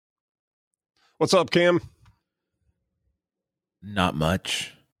What's up, Cam? Not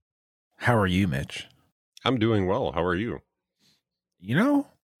much. How are you, Mitch? I'm doing well. How are you? You know,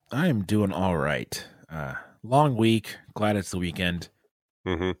 I am doing all right. Long week. Glad it's the weekend.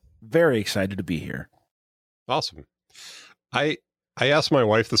 Mm-hmm. Very excited to be here. Awesome. I asked my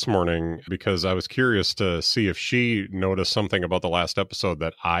wife this morning because I was curious to see if she noticed something about the last episode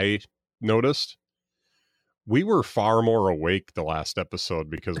that I noticed. We were far more awake the last episode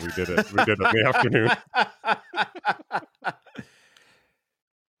because we did it in the afternoon.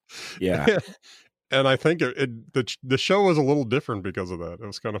 Yeah. And I think the show was a little different because of that. It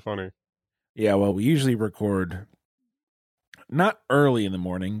was kind of funny. Yeah, well, we usually record not early in the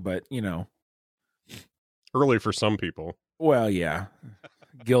morning, but, you know. Early for some people. Well, yeah.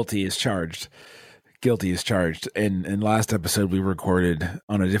 Guilty is charged. And last episode we recorded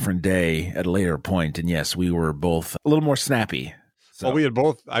on a different day at a later point, and yes, we were both a little more snappy. So. Well, we had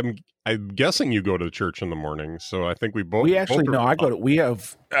both. I'm guessing you go to church in the morning, so I think we both. We actually no. We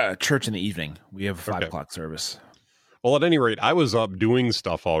have church in the evening. We have a 5:00 service. Well, at any rate, I was up doing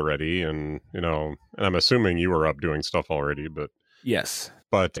stuff already, and and I'm assuming you were up doing stuff already, but yes.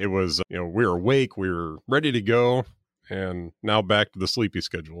 But it was, we were awake, we were ready to go, and now back to the sleepy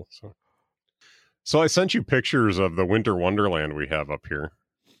schedule. So I sent you pictures of the winter wonderland we have up here.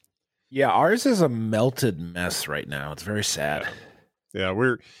 Yeah, ours is a melted mess right now. It's very sad. Yeah,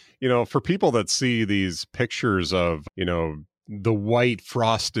 we're, for people that see these pictures of, the white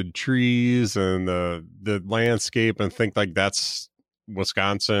frosted trees and the landscape and think like that's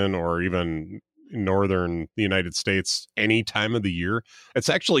Wisconsin or even northern the United States any time of the year, it's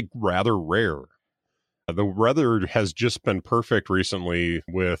actually rather rare. The weather has just been perfect recently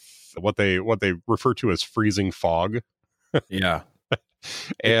with what they refer to as freezing fog. Yeah.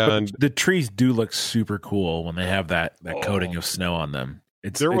 And the trees do look super cool when they have that coating of snow on them.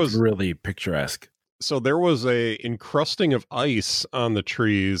 It's really picturesque. So there was a encrusting of ice on the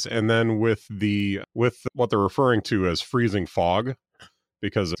trees, and then with what they're referring to as freezing fog,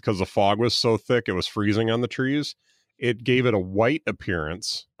 because the fog was so thick it was freezing on the trees, it gave it a white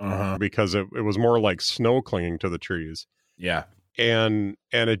appearance because it was more like snow clinging to the trees. Yeah. And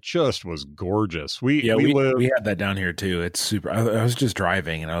it just was gorgeous. We had that down here too. It's super. I was just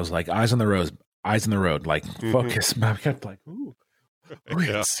driving and I was like, eyes on the road, like focus. I kept like, ooh,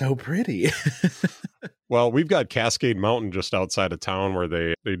 yeah. It's so pretty. Well, we've got Cascade Mountain just outside of town where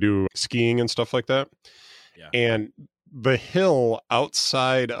they do skiing and stuff like that. Yeah. And the hill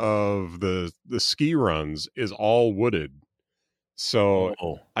outside of the ski runs is all wooded. So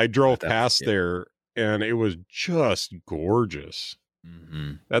I drove past there and it was just gorgeous.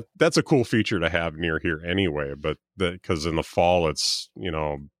 Mm-hmm. That's a cool feature to have near here anyway, but because in the fall it's,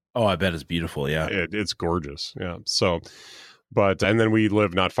 I bet it's beautiful. Yeah. It's gorgeous. Yeah. So, and then we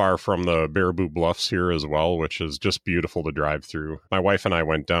live not far from the Baraboo Bluffs here as well, which is just beautiful to drive through. My wife and I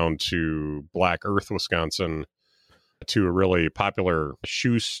went down to Black Earth, Wisconsin, to a really popular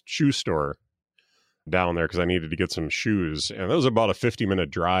shoe store down there because I needed to get some shoes. And it was about a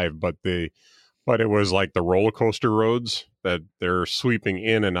 50-minute drive, but it was like the roller coaster roads that they're sweeping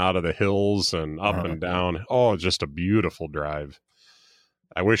in and out of the hills and up and down. Oh, just a beautiful drive.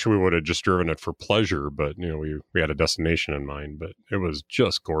 I wish we would have just driven it for pleasure, but we had a destination in mind, but it was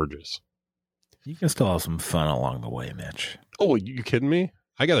just gorgeous. You can still have some fun along the way, Mitch. Oh, you kidding me?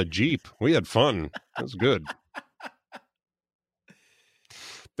 I got a Jeep. We had fun. It was good.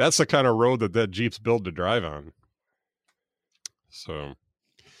 That's the kind of road that Jeep's built to drive on. So,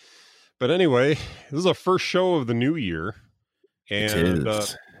 but anyway, this is our first show of the new year. And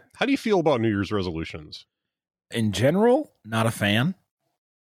how do you feel about New Year's resolutions? In general, not a fan.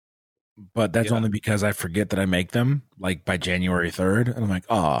 But that's only because I forget that I make them like by January 3rd. And I'm like,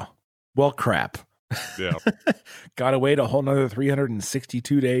 well, crap. Yeah. Got to wait a whole nother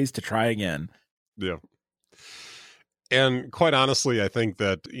 362 days to try again. Yeah. And quite honestly, I think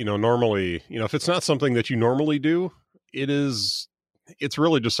that, normally, if it's not something that you normally do, it's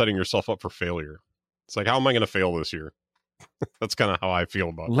really just setting yourself up for failure. It's like, how am I going to fail this year? That's kind of how I feel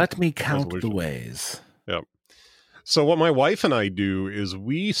about it. Let me count the ways. Yep. So what my wife and I do is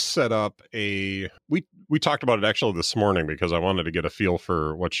we set up we talked about it actually this morning because I wanted to get a feel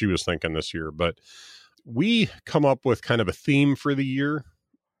for what she was thinking this year, but we come up with kind of a theme for the year,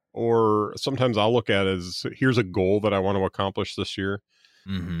 or sometimes I'll look at it as here's a goal that I want to accomplish this year.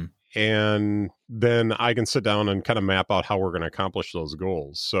 Mm-hmm. And then I can sit down and kind of map out how we're going to accomplish those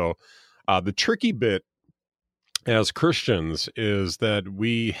goals. So the tricky bit as Christians is that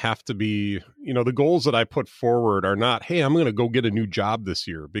we have to be, the goals that I put forward are not, hey, I'm going to go get a new job this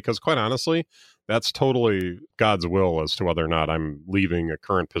year, because quite honestly, That's totally God's will as to whether or not I'm leaving a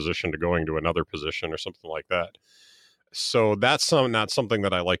current position to going to another position or something like that. So that's not something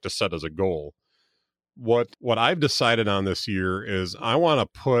that I like to set as a goal. What I've decided on this year is I want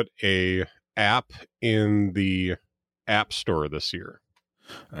to put a app in the App Store this year.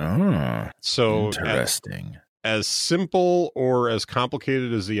 Oh, so interesting. As simple or as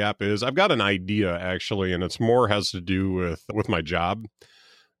complicated as the app is, I've got an idea actually, and it's more has to do with my job.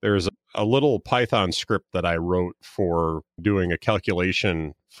 There's a little Python script that I wrote for doing a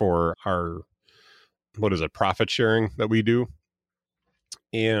calculation for our, profit sharing that we do.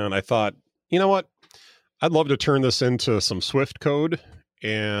 And I thought, you know what? I'd love to turn this into some Swift code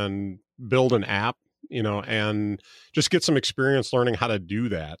and build an app, and just get some experience learning how to do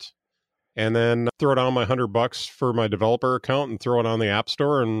that. And then throw down my $100 for my developer account and throw it on the App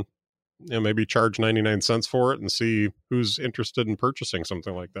Store and maybe charge 99 cents for it and see who's interested in purchasing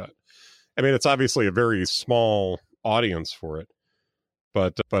something like that. I mean, it's obviously a very small audience for it,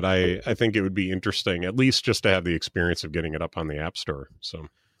 but I think it would be interesting, at least just to have the experience of getting it up on the App Store. So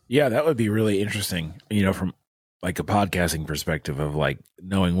yeah, that would be really interesting, from like a podcasting perspective of like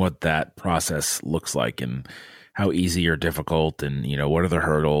knowing what that process looks like and how easy or difficult and, what are the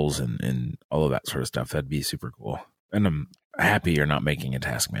hurdles and all of that sort of stuff. That'd be super cool. And I'm happy you're not making a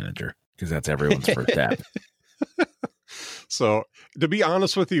task manager because that's everyone's first app. So to be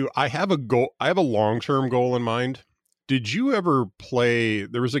honest with you, I have a goal. I have a long-term goal in mind. Did you ever play,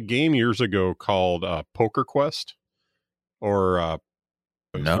 there was a game years ago called Poker Quest or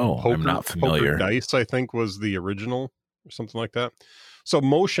no, I'm not familiar. Poker Dice, I think was the original or something like that. So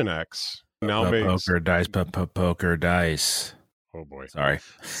Motion X now makes Poker Dice. Oh boy. Sorry.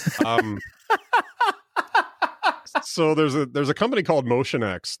 So there's a company called Motion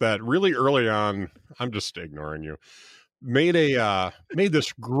X that really early on, I'm just ignoring you, made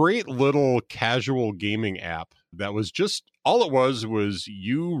this great little casual gaming app that was just all it was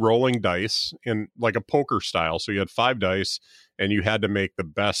you rolling dice in like a poker style. So you had 5 dice and you had to make the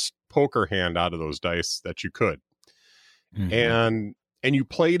best poker hand out of those dice that you could. Mm-hmm. And you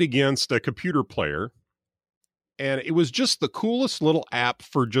played against a computer player. And it was just the coolest little app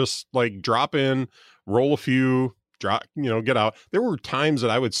for just like drop in, roll a few, drop, get out. There were times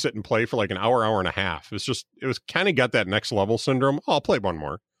that I would sit and play for like an hour and a half. It was kind of got that next level syndrome. Oh, I'll play one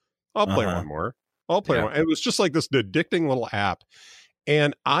more. I'll play one more. I'll play one. It was just like this addicting little app.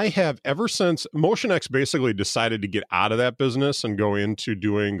 And I have ever since Motion X basically decided to get out of that business and go into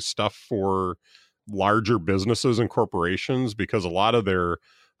doing stuff for larger businesses and corporations because a lot of their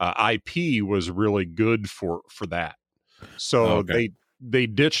IP was really good for that. So they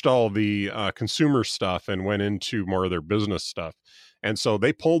ditched all the consumer stuff and went into more of their business stuff. And so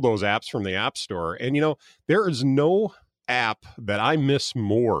they pulled those apps from the App Store. And, there is no app that I miss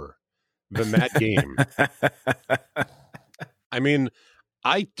more than that game. I mean,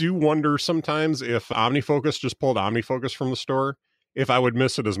 I do wonder sometimes if OmniFocus just pulled OmniFocus from the store, if I would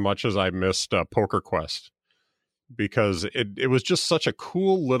miss it as much as I missed Poker Quest. Because it was just such a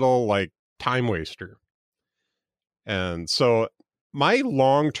cool little like time waster. And so my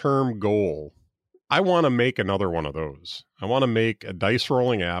long-term goal, I want to make another one of those. I want to make a dice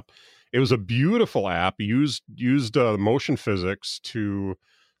rolling app. It was a beautiful app, used motion physics to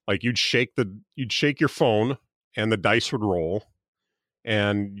like you'd shake your phone and the dice would roll.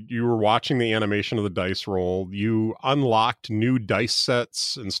 And you were watching the animation of the dice roll. You unlocked new dice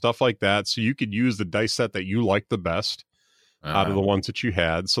sets and stuff like that. So you could use the dice set that you liked the best out of the ones that you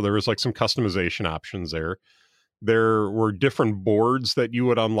had. So there was like some customization options there. There were different boards that you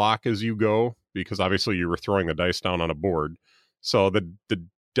would unlock as you go, because obviously you were throwing the dice down on a board. So the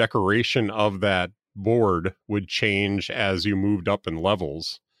decoration of that board would change as you moved up in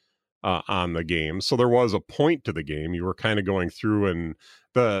levels. On the game. So there was a point to the game. You were kind of going through, and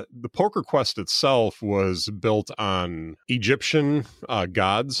the Poker Quest itself was built on Egyptian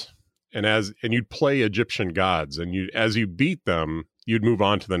gods, and you'd play Egyptian gods, and as you beat them, you'd move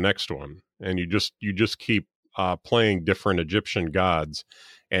on to the next one, and you just keep playing different Egyptian gods,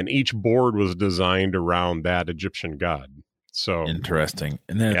 and each board was designed around that Egyptian god. So interesting.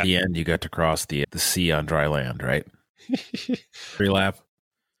 And then at the end, you got to cross the sea on dry land, right? Free lap.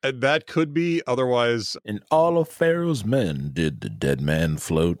 That could be. Otherwise, and all of Pharaoh's men did the dead man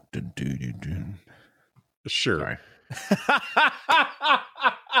float. Sure.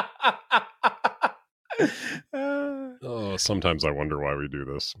 Oh, sometimes I wonder why we do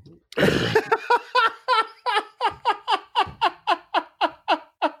this.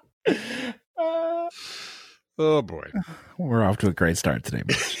 Oh boy, we're off to a great start today.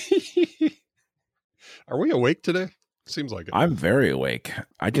 Are we awake today? Seems like it. I'm very awake.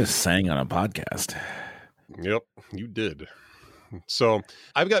 I just sang on a podcast. Yep, you did. So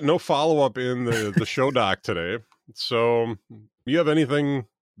I've got no follow-up in the show doc today. So you have anything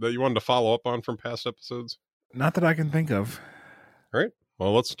that you wanted to follow up on from past episodes? Not that I can think of. All right.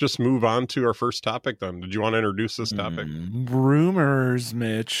 Well, let's just move on to our first topic then. Did you want to introduce this topic? Rumors,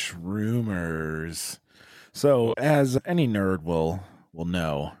 Mitch. Rumors. So, as any nerd will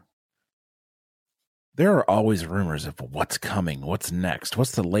know, there are always rumors of what's coming, what's next,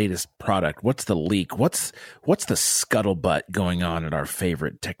 what's the latest product, what's the leak, what's the scuttlebutt going on at our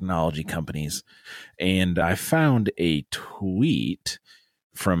favorite technology companies. And I found a tweet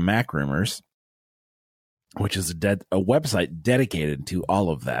from Mac Rumors, which is a website dedicated to all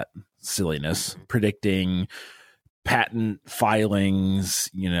of that silliness, predicting patent filings,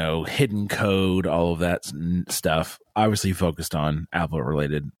 hidden code, all of that stuff. Obviously focused on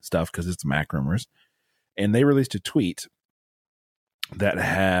Apple-related stuff because it's Mac Rumors. And they released a tweet that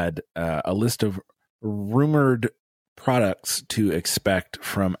had a list of rumored products to expect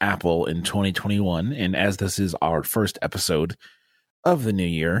from Apple in 2021. And as this is our first episode of the new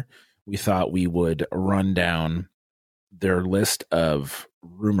year, we thought we would run down their list of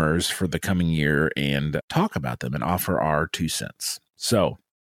rumors for the coming year and talk about them and offer our 2 cents. So,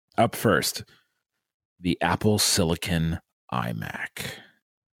 up first, the Apple Silicon iMac.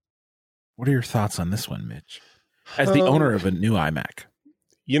 What are your thoughts on this one, Mitch? As the owner of a new iMac.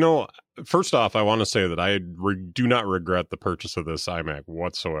 First off, I want to say that I do not regret the purchase of this iMac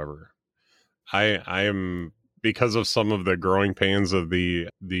whatsoever. I am, because of some of the growing pains of the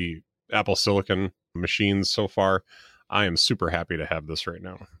Apple Silicon machines so far, I am super happy to have this right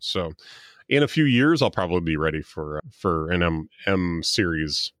now. So in a few years, I'll probably be ready for an M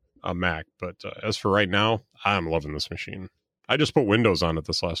series Mac. But as for right now, I'm loving this machine. I just put Windows on it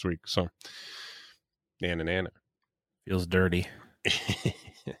this last week. So Nana. Feels dirty.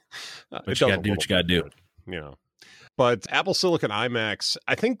 But you got to do what you got to do. But Apple Silicon iMacs,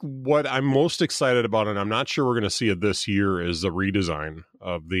 I think what I'm most excited about, and I'm not sure we're going to see it this year, is the redesign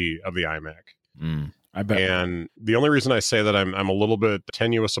of the iMac. I bet. And the only reason I say that I'm a little bit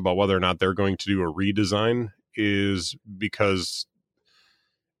tenuous about whether or not they're going to do a redesign is because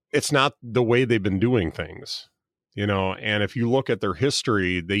it's not the way they've been doing things. And if you look at their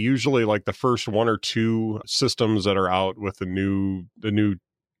history, they usually, like, the first 1 or 2 systems that are out with the new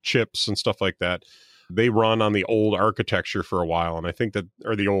chips and stuff like that, they run on the old architecture for a while. And I think that,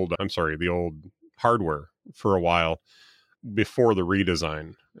 or the old hardware for a while before the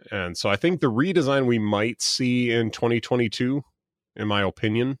redesign. And so I think the redesign we might see in 2022, in my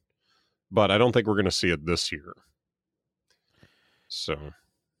opinion, but I don't think we're going to see it this year. So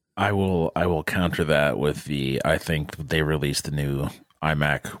I will counter that with I think they released the new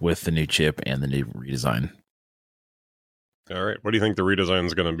iMac with the new chip and the new redesign. All right. What do you think the redesign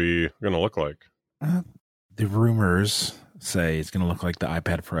is going to look like? The rumors say it's going to look like the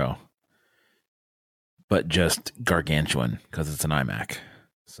iPad Pro, but just gargantuan because it's an iMac.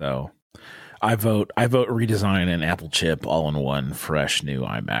 So I vote redesign and Apple chip all in one fresh new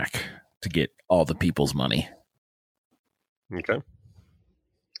iMac to get all the people's money. Okay.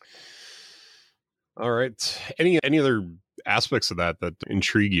 All right. Any other aspects of that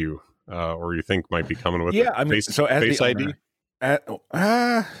intrigue you, or you think might be coming with? Yeah, Face ID.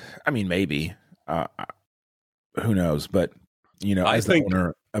 Maybe. Who knows? But as the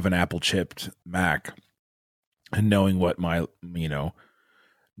owner of an Apple chipped Mac, and knowing what my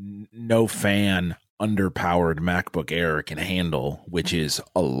no fan underpowered MacBook Air can handle, which is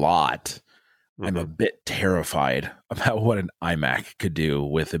a lot, I'm a bit terrified about what an iMac could do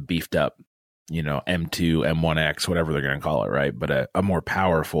with a beefed up, M2, M1X, whatever they're going to call it, right? But a more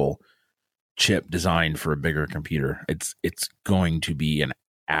powerful chip designed for a bigger computer. It's going to be an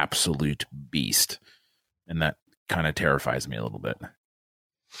absolute beast, and that kind of terrifies me a little bit.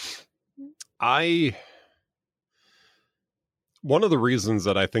 One of the reasons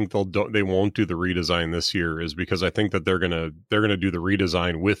that I think they won't do the redesign this year is because I think that they're gonna do the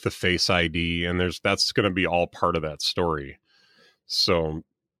redesign with the Face ID, and that's gonna be all part of that story. So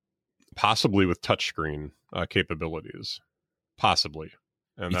possibly with touchscreen capabilities, possibly.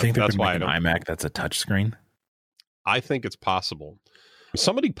 And you think that's why an iMac that's a touchscreen? I think it's possible.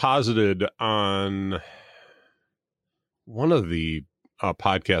 Somebody posited on one of the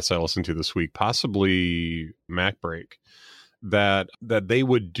podcasts I listened to this week, possibly MacBreak, that they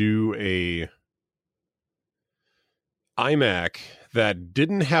would do a iMac that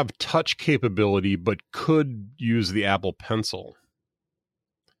didn't have touch capability but could use the Apple Pencil.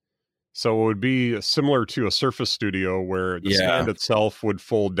 So it would be similar to a Surface Studio where the stand itself would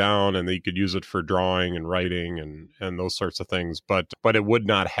fold down and you could use it for drawing and writing and those sorts of things. But it would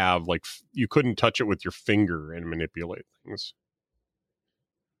not have, like, you couldn't touch it with your finger and manipulate things.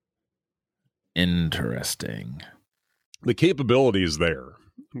 Interesting. The capability is there,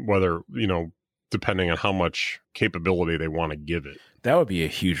 whether, depending on how much capability they want to give it. That would be a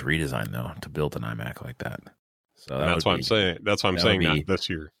huge redesign, though, to build an iMac like that. So that's what I'm saying. That's what I'm saying. Not this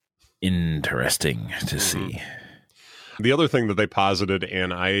year. Interesting to see. The other thing that they posited,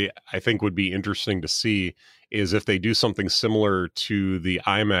 and I think would be interesting to see, is if they do something similar to the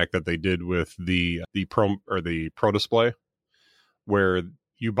iMac that they did with the Pro Display, where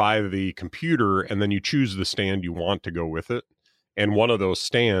you buy the computer and then you choose the stand you want to go with it. And one of those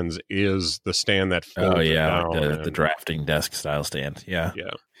stands is the stand that folds down. The drafting desk style stand. Yeah.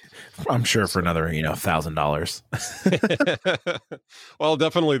 Yeah. I'm sure for another, $1,000. Well,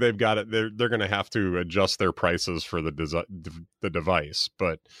 definitely they've got it. They're going to have to adjust their prices for the device.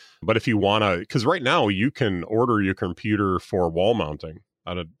 But if you want to, because right now you can order your computer for wall mounting.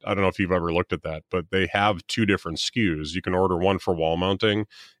 I don't know if you've ever looked at that, but they have two different SKUs. You can order one for wall mounting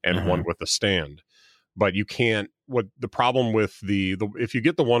and one with the stand. But you can't. What the problem with the if you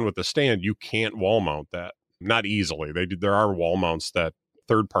get the one with the stand, you can't wall mount that. Not easily. There are wall mounts that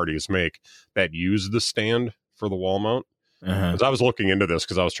third parties make that use the stand for the wall mount. As I was looking into this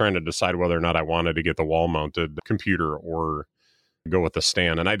because I was trying to decide whether or not I wanted to get the wall mounted computer or go with the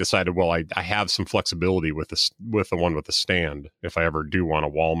stand, and I decided, well, I have some flexibility with the one with the stand if I ever do want to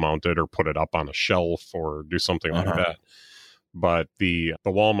wall mount it or put it up on a shelf or do something like that. But the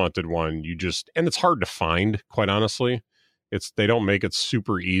wall mounted one, and it's hard to find, quite honestly. They don't make it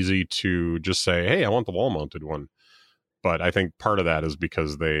super easy to just say, hey, I want the wall mounted one. But I think part of that is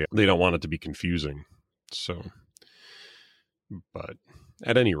because they don't want it to be confusing. So, but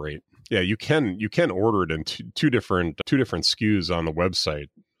at any rate, yeah, you can order it in two different SKUs on the website,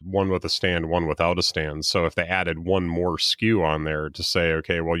 one with a stand, one without a stand. So if they added one more SKU on there to say,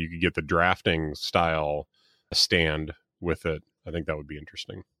 okay, well, you could get the drafting style stand with it, I think that would be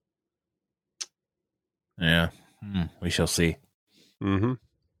interesting. Yeah, we shall see. All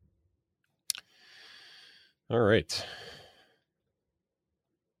right.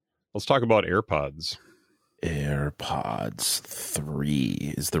 Let's talk about AirPods. AirPods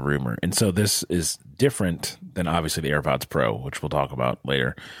 3 is the rumor. And so this is different than obviously the AirPods Pro, which we'll talk about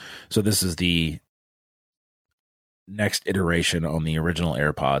later. So this is the next iteration on the original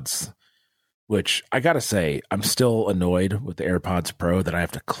AirPods, which I got to say, I'm still annoyed with the AirPods Pro that I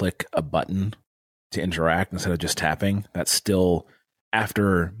have to click a button to interact instead of just tapping. That's still,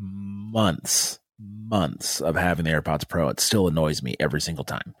 after months of having the AirPods Pro, it still annoys me every single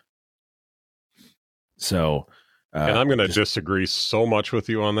time. So, and I'm going to disagree so much with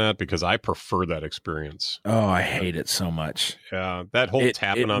you on that because I prefer that experience. Oh, I hate it so much. Yeah, that whole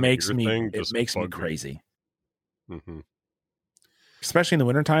tapping on the ear thing just makes me crazy. Especially in the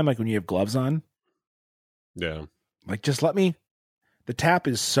wintertime, like when you have gloves on. Yeah. Like, just let me. The tap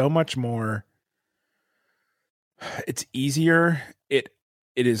is so much more. It's easier. It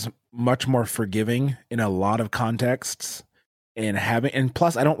is much more forgiving in a lot of contexts. And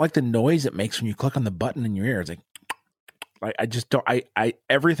plus I don't like the noise it makes when you click on the button in your ear. It's like I just don't I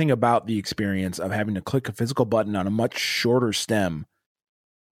everything about the experience of having to click a physical button on a much shorter stem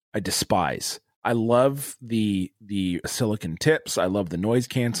I despise. I love the silicon tips, I love the noise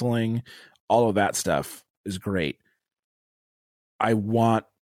canceling, all of that stuff is great. I want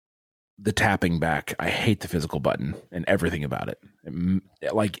the tapping back. I hate the physical button and everything about it.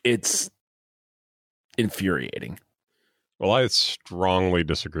 It's infuriating. Well, I strongly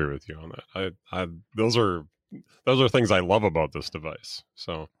disagree with you on that. Those are things I love about this device.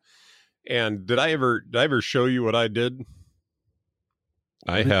 So, and did I ever show you what I did?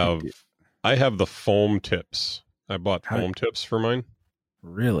 I have the foam tips. I bought foam tips for mine.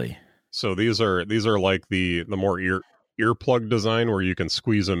 Really? So these are like the more earplug design where you can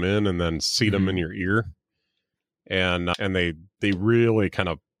squeeze them in and then seat them in your ear, and they really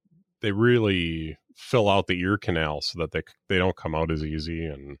fill out the ear canal so that they don't come out as easy,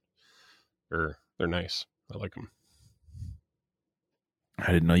 and they're nice. I like them.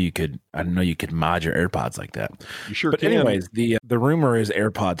 I didn't know you could mod your AirPods like that. You sure but can. Anyways, the rumor is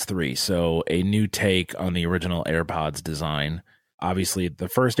AirPods 3, so a new take on the original AirPods design. Obviously, the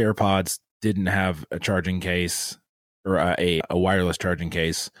first AirPods didn't have a charging case or a wireless charging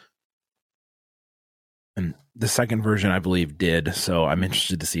case. And the second version, I believe, did. So I'm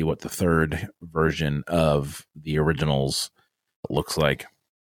interested to see what the third version of the originals looks like.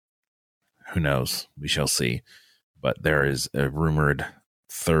 Who knows? We shall see. But there is a rumored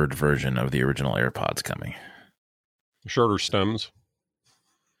third version of the original AirPods coming. Shorter stems.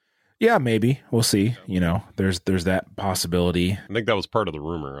 Yeah, maybe. We'll see. There's that possibility. I think that was part of the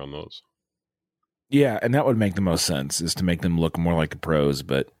rumor on those. Yeah, and that would make the most sense, is to make them look more like the Pros,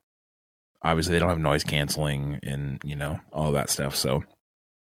 but obviously they don't have noise canceling and, all that stuff. So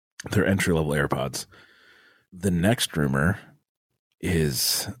they're entry-level AirPods. The next rumor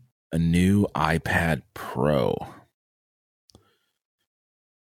is a new iPad Pro,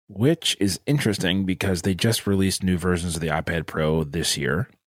 which is interesting because they just released new versions of the iPad Pro this year.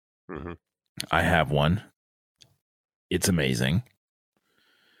 Mm-hmm. I have one. It's amazing.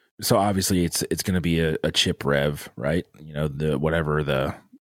 So obviously it's going to be a chip rev, right? The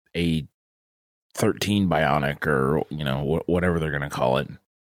A13 Bionic or, whatever they're going to call it.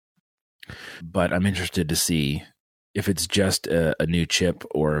 But I'm interested to see if it's just a new chip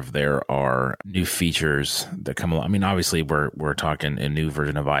or if there are new features that come along. I mean, obviously we're talking a new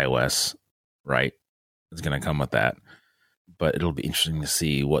version of iOS, right? It's going to come with that. But it'll be interesting to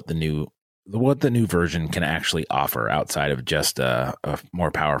see what the new version can actually offer outside of just a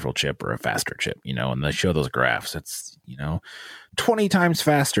more powerful chip or a faster chip, and they show those graphs. It's, 20 times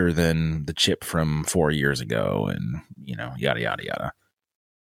faster than the chip from 4 years ago and, yada, yada, yada.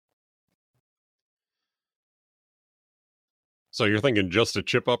 So you're thinking just a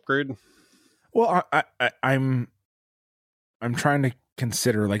chip upgrade? Well, I'm trying to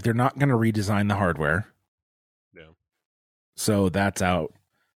consider, like, they're not going to redesign the hardware. Yeah. So that's out.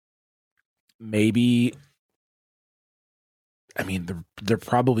 Maybe, I mean, they're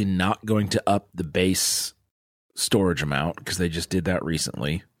probably not going to up the base storage amount because they just did that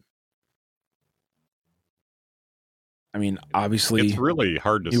recently. I mean, obviously, it's really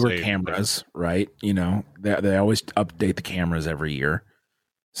hard to newer say. Cameras, right? They always update the cameras every year.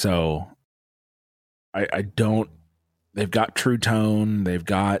 So I don't. They've got True Tone. They've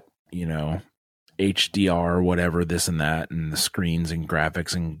got HDR, whatever, this and that, and the screens and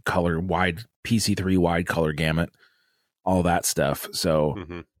graphics and color wide PC3 wide color gamut, all that stuff. So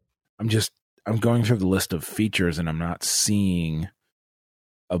I'm going through the list of features and I'm not seeing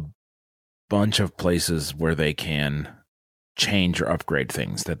a bunch of places where they can change or upgrade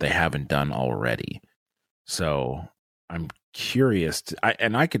things that they haven't done already. So I'm curious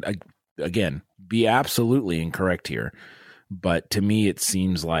I could again be absolutely incorrect here, but to me it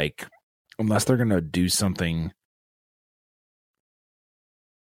seems like unless they're going to do something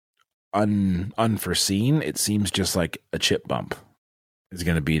unforeseen, it seems just like a chip bump is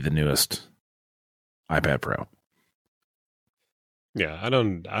going to be the newest iPad Pro. Yeah, I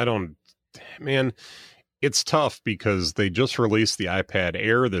don't, man, it's tough because they just released the iPad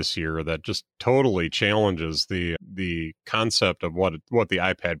Air this year that just totally challenges the concept of what the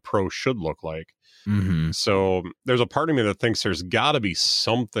iPad Pro should look like. Mm-hmm. So there's a part of me that thinks there's got to be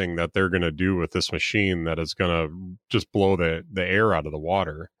something that they're going to do with this machine that is going to just blow the air out of the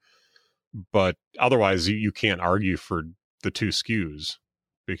water. But otherwise, you can't argue for the two SKUs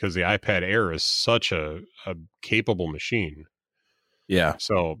because the iPad Air is such a capable machine. Yeah.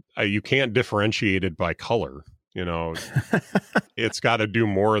 So you can't differentiate it by color. It's got to do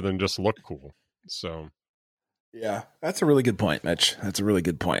more than just look cool. So. Yeah, that's a really good point, Mitch. That's a really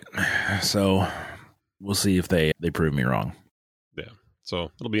good point. So we'll see if they prove me wrong. Yeah,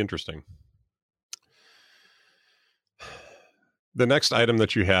 so it'll be interesting. The next item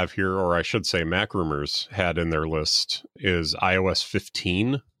that you have here, or I should say Mac Rumors had in their list, is iOS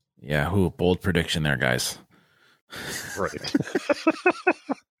 15. Yeah, bold prediction there, guys. Right.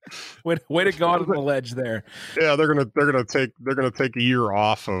 way to go on the ledge there. Yeah, they're gonna take a year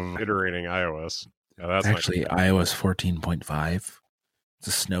off of iterating iOS. Yeah, that's actually iOS 14.5. It's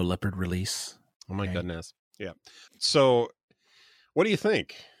a Snow Leopard release. Oh my goodness. Yeah. So what do you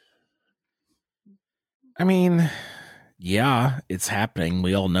think? I mean, yeah, it's happening.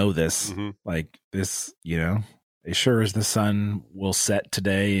 We all know this. Mm-hmm. Like this, as sure as the sun will set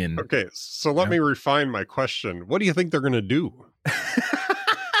today. And okay, so let me refine my question. What do you think they're going to do?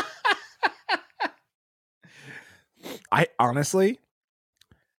 I honestly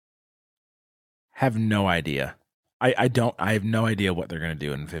have no idea. I have no idea what they're going to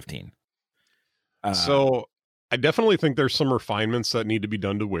do in 15. So I definitely think there's some refinements that need to be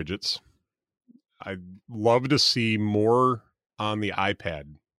done to widgets. I'd love to see more on the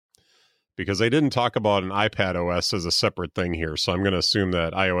iPad because they didn't talk about an iPad OS as a separate thing here. So I'm going to assume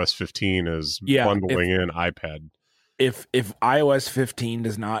that iOS 15 is bundling in iPad. If iOS 15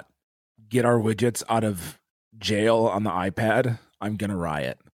 does not get our widgets out of jail on the iPad, I'm going to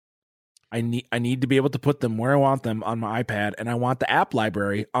riot. I need to be able to put them where I want them on my iPad, and I want the app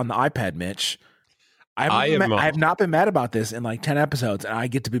library on the iPad, Mitch. I have not been mad about this in like 10 episodes, and I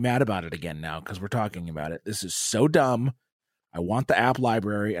get to be mad about it again now because we're talking about it. This is so dumb. I want the app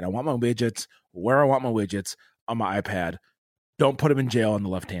library, and I want my widgets where I want my widgets on my iPad. Don't put them in jail on the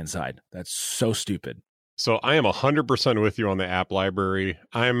left-hand side. That's so stupid. So I am 100% with you on the app library.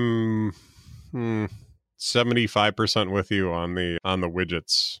 I'm 75% with you on the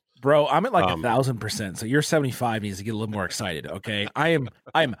widgets. Bro, I'm at like 1,000%. So your 75 needs to get a little more excited. Okay, I'm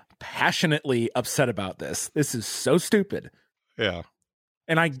passionately upset about this. This is so stupid. Yeah,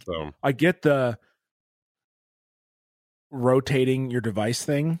 and I get the rotating your device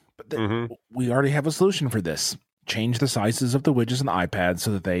thing, but we already have a solution for this. Change the sizes of the widgets on the iPad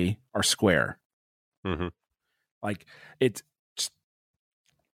so that they are square. Like it's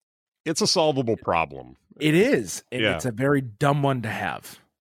a solvable problem. It is. And it's a very dumb one to have.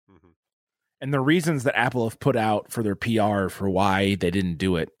 And the reasons that Apple have put out for their PR for why they didn't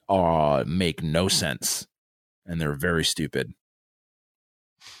do it make no sense. And they're very stupid.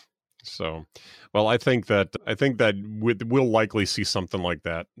 So, well, I think that we'll likely see something like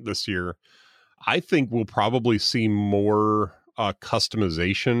that this year. I think we'll probably see more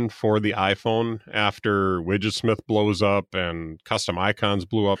customization for the iPhone after Widgetsmith blows up and custom icons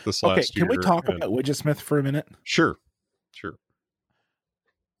blew up this last year. Can we talk about Widgetsmith for a minute? Sure.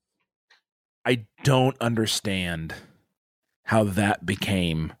 I don't understand how that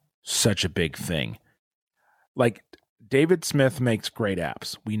became such a big thing. Like, David Smith makes great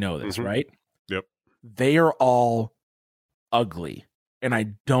apps. We know this, right? Yep. They are all ugly. And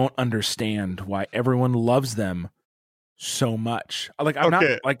I don't understand why everyone loves them so much. Like, I'm not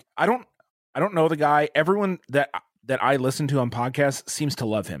like, I don't know the guy. Everyone that I listen to on podcasts seems to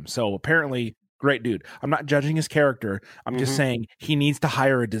love him. So apparently, great dude. I'm not judging his character. I'm just saying he needs to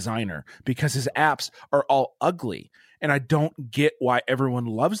hire a designer because his apps are all ugly. And I don't get why everyone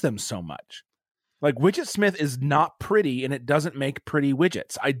loves them so much. Like, Widgetsmith is not pretty and it doesn't make pretty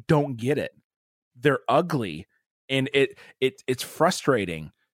widgets. I don't get it. They're ugly and it's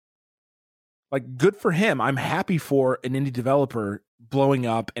frustrating. Like, good for him. I'm happy for an indie developer blowing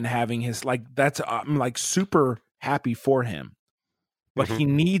up and having his, like, I'm like super happy for him. But he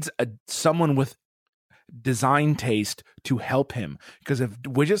needs someone with design taste to help him. Because if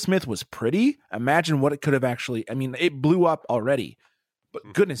Widgetsmith was pretty, imagine what it could have actually, I mean, it blew up already.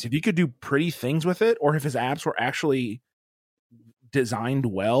 But goodness, if you could do pretty things with it, or if his apps were actually designed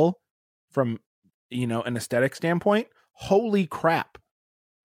well from, an aesthetic standpoint, holy crap.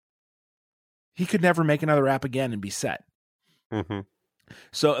 He could never make another app again and be set.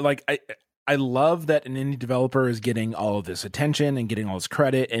 So, like, I love that an indie developer is getting all of this attention and getting all this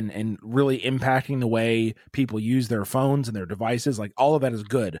credit and really impacting the way people use their phones and their devices. Like, all of that is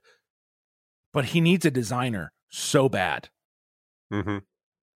good. But he needs a designer so bad.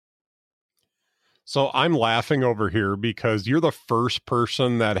 So I'm laughing over here because you're the first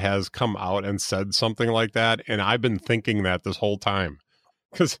person that has come out and said something like that. And I've been thinking that this whole time.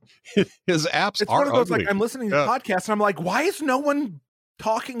 Because his apps are one of those, ugly. like, I'm listening to the podcast and I'm like, why is no one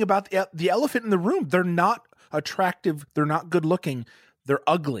talking about the elephant in the room? They're not attractive. They're not good looking. They're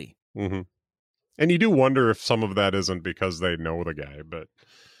ugly. And you do wonder if some of that isn't because they know the guy. But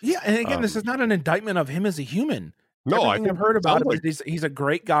yeah, and again, this is not an indictment of him as a human. No, Everything I've heard about him is he's a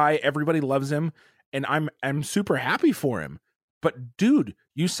great guy. Everybody loves him, and I'm super happy for him. But dude,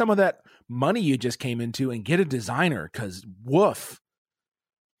 use some of that money you just came into and get a designer, because woof.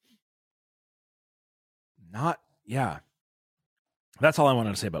 That's all I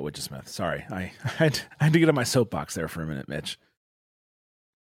wanted to say about Widgetsmith. Sorry, I had to get on my soapbox there for a minute, Mitch.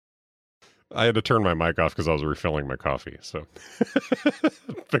 I had to turn my mic off because I was refilling my coffee, so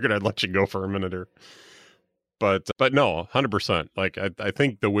figured I'd let you go for a minute here. But no, 100%. Like, I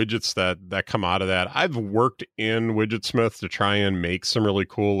think the widgets that come out of that, I've worked in Widgetsmith to try and make some really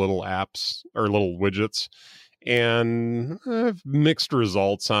cool little apps or little widgets, and I've mixed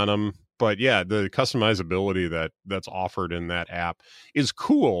results on them. But yeah, the customizability that's offered in that app is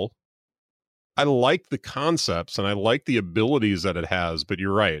cool. I like the concepts and I like the abilities that it has, but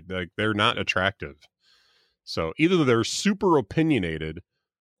you're right, like, they're not attractive. So either they're super opinionated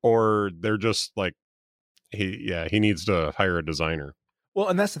or they're just like, he needs to hire a designer. Well,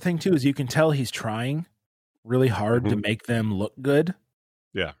 and that's the thing too, is you can tell he's trying really hard to make them look good.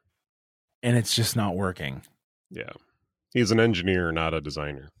 Yeah. And it's just not working. Yeah. He's an engineer, not a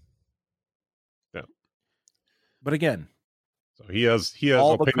designer. Yeah. But again, so he has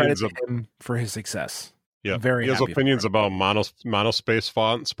all opinions the credit to him for his success. Yeah. He has opinions about monospace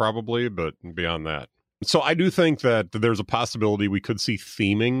fonts probably, but beyond that. So I do think that there's a possibility we could see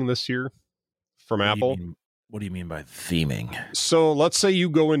theming this year from Apple. What do you mean by theming? So let's say you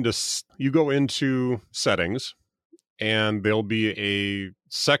go into settings, and there'll be a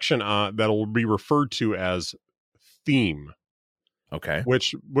section that'll be referred to as theme. Okay.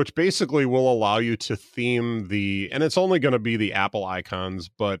 Which basically will allow you to theme and it's only going to be the Apple icons,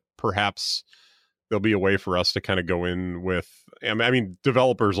 but perhaps there'll be a way for us to kind of go in with, I mean,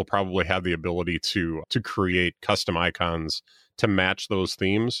 developers will probably have the ability to create custom icons to match those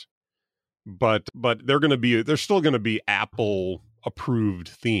themes, but they're still going to be Apple approved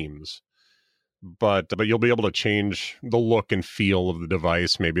themes. But you'll be able to change the look and feel of the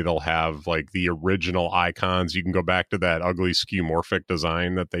device. Maybe they'll have like the original icons. You can go back to that ugly skeuomorphic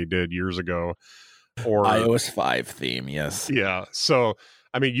design that they did years ago, or iOS 5 theme. Yes. Yeah. So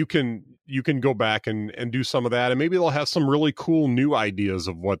I mean, you can go back and do some of that, and maybe they'll have some really cool new ideas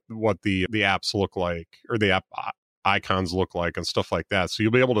of what the apps look like, or the app icons look like, and stuff like that. So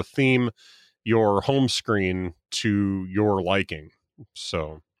you'll be able to theme your home screen to your liking.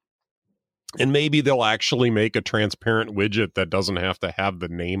 So. And maybe they'll actually make a transparent widget that doesn't have to have the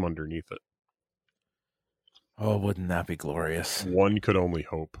name underneath it. Oh, wouldn't that be glorious? One could only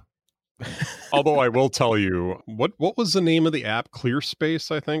hope. Although I will tell you, what was the name of the app? ClearSpace,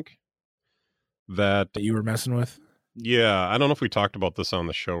 I think. That you were messing with? Yeah, I don't know if we talked about this on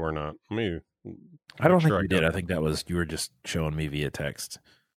the show or not. I don't think we did. I think that was, you were just showing me via text.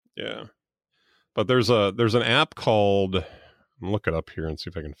 Yeah. But there's an app called, I'll look it up here and see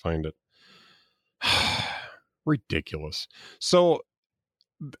if I can find it. Ridiculous. So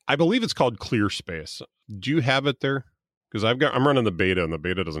I believe it's called ClearSpace. Do you have it there? Because I'm running the beta, and the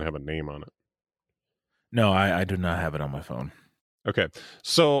beta doesn't have a name on it. No, I do not have it on my phone. Okay.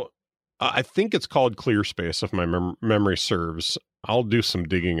 So I think it's called ClearSpace, if my memory serves. I'll do some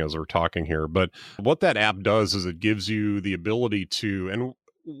digging as we're talking here. But what that app does is it gives you the ability to, and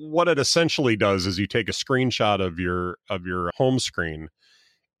what it essentially does is you take a screenshot of your home screen,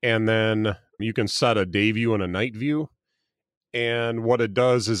 and then you can set a day view and a night view. And what it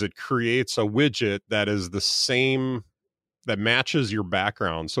does is it creates a widget that is the same, that matches your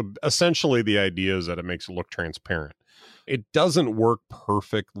background. So essentially the idea is that it makes it look transparent. It doesn't work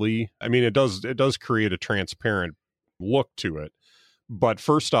perfectly. I mean, it does create a transparent look to it. But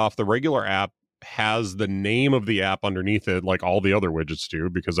first off, the regular app has the name of the app underneath it, like all the other widgets do,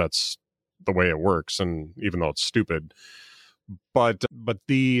 because that's the way it works. And even though it's stupid, but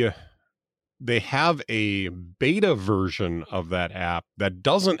they have a beta version of that app that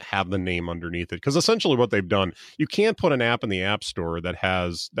doesn't have the name underneath it, because essentially what they've done, you can't put an app in the App Store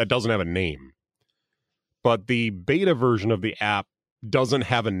that doesn't have a name. But the beta version of the app doesn't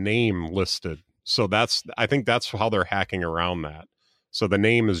have a name listed. So I think that's how they're hacking around that. So the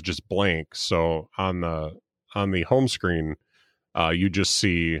name is just blank. So on the home screen, you just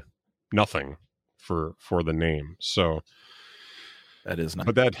see nothing for the name. So that is nice.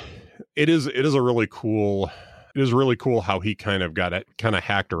 But it is really cool how he kind of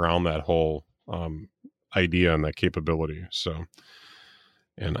hacked around that whole idea and that capability. So,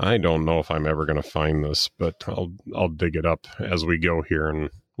 and I don't know if I'm ever going to find this, but I'll dig it up as we go here, and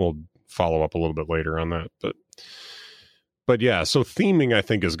we'll follow up a little bit later on that. But yeah, so theming, I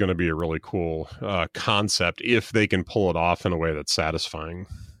think, is going to be a really cool concept if they can pull it off in a way that's satisfying.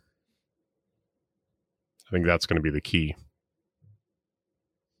 I think that's going to be the key.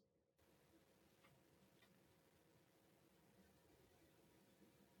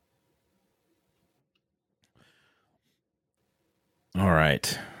 All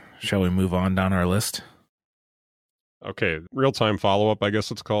right. Shall we move on down our list? Okay. Real-time follow-up, I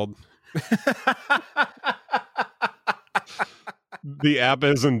guess it's called. The app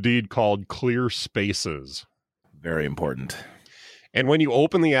is indeed called ClearSpaces. Very important. And when you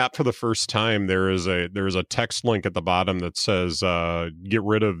open the app for the first time, there is a text link at the bottom that says get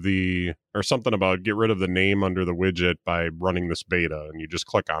rid of the name under the widget by running this beta. And you just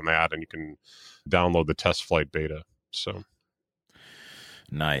click on that and you can download the test flight beta. So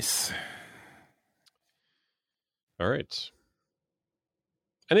nice. All right.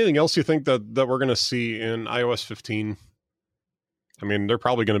 Anything else you think that we're going to see in iOS 15? I mean, they're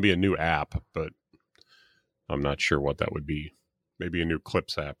probably going to be a new app, but I'm not sure what that would be. Maybe a new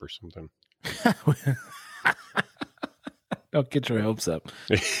Clips app or something. Don't get your hopes up.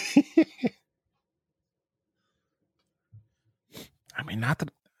 I mean,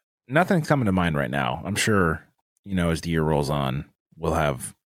 nothing's coming to mind right now. I'm sure, as the year rolls on, we'll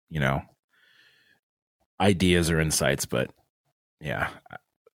have, ideas or insights, but yeah,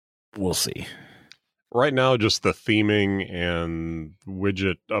 we'll see. Right now, just the theming and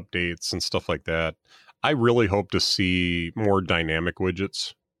widget updates and stuff like that. I really hope to see more dynamic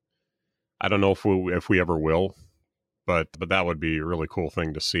widgets. I don't know if we ever will, but that would be a really cool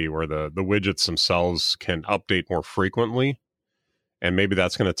thing to see, where the widgets themselves can update more frequently. And maybe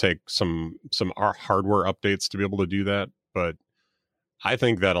that's going to take some hardware updates to be able to do that. But I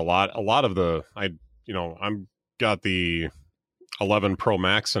think that a lot of I'm got the 11 Pro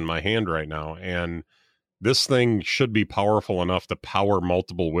Max in my hand right now, and this thing should be powerful enough to power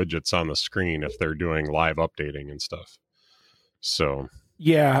multiple widgets on the screen if they're doing live updating and stuff. So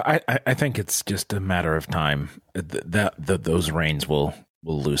yeah, I think it's just a matter of time that those reins will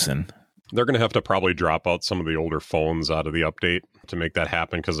loosen. They're going to have to probably drop out some of the older phones out of the update to make that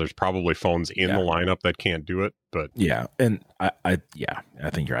happen, because there's probably phones in the lineup that can't do it. But yeah, and I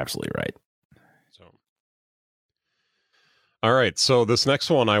think you're absolutely right. So, all right, so this next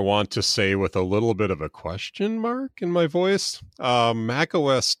one I want to say with a little bit of a question mark in my voice: Mac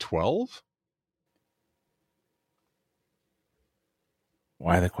OS 12.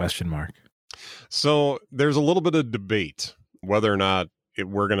 Why the question mark? So there's a little bit of debate whether or not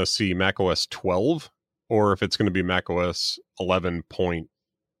we're going to see Mac OS 12 or if it's going to be Mac OS 11 point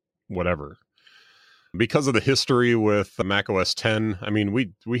whatever. Because of the history with the Mac OS 10, I mean,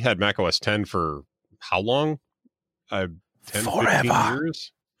 we had Mac OS 10 for how long? 10, Forever. 15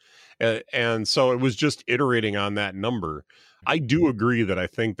 years? And so it was just iterating on that number. I do agree that I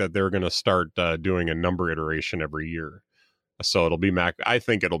think that they're going to start doing a number iteration every year. So it'll be I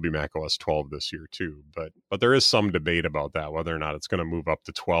think it'll be Mac OS 12 this year too, but there is some debate about that, whether or not it's going to move up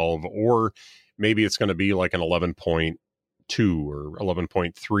to 12, or maybe it's going to be like an 11.2 or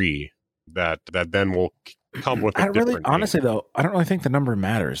 11.3 that then will come with a different honestly though, I don't really think the number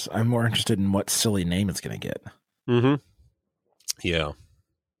matters. I'm more interested in what silly name it's going to get. Mm-hmm. Yeah.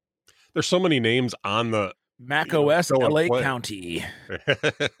 There's so many names on the Mac OS LA County.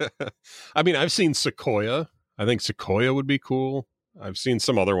 I mean, I've seen Sequoia. I think Sequoia would be cool. I've seen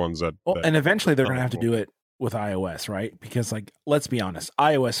some other ones that... and eventually they're going to have to do it with iOS, right? Because, like, let's be honest,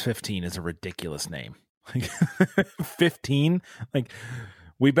 iOS 15 is a ridiculous name. 15? Like,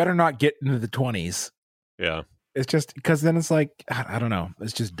 we better not get into the 20s. Yeah. It's just, because then it's like, I don't know.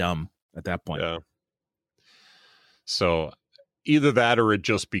 It's just dumb at that point. Yeah. So either that or it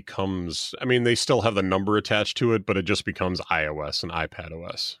just becomes... I mean, they still have the number attached to it, but it just becomes iOS and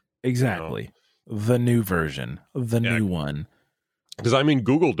iPadOS. Exactly. You know? The new version, new one. Because I mean,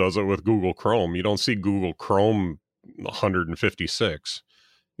 Google does it with Google Chrome. You don't see Google Chrome 156,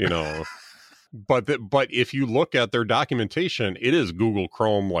 you know. but if you look at their documentation, it is Google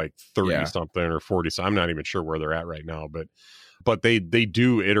Chrome like 30 something or 40. So I'm not even sure where they're at right now. But they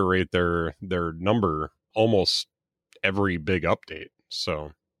do iterate their number almost every big update.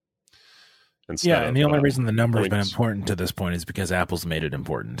 So. And the only reason the number has been important to this point is because Apple's made it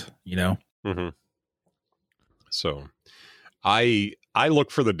important, you know? Mm-hmm. So I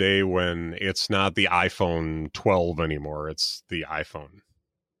look for the day when it's not the iPhone 12 anymore. It's the iPhone.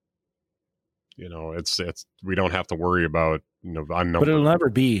 You know, it's we don't have to worry about on number. But it'll never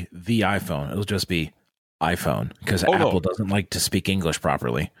be the iPhone. It'll just be iPhone, because Apple doesn't like to speak English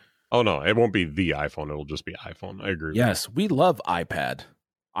properly. Oh no, it won't be the iPhone. It'll just be iPhone. I agree. Yes, we love iPad.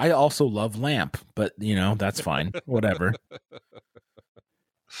 I also love lamp, but that's fine. Whatever.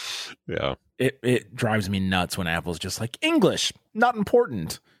 Yeah. It drives me nuts when Apple's just like, English, not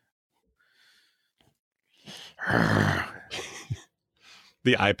important. The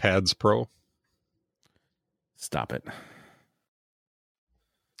iPads Pro. Stop it.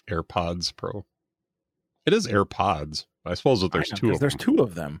 AirPods Pro. It is AirPods. I suppose that there's two of them. There's two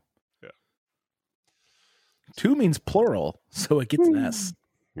of them. Yeah. Two means plural, so it gets an S.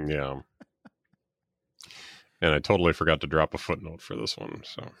 Yeah. And I totally forgot to drop a footnote for this one.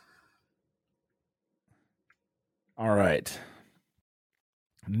 So, all right.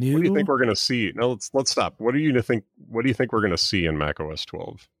 What do you think we're going to see? No, let's stop. What do you think we're going to see in Mac OS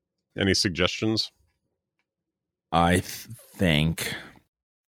 12? Any suggestions? I think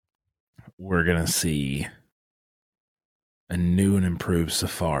we're going to see a new and improved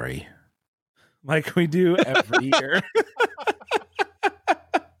Safari, like we do every year.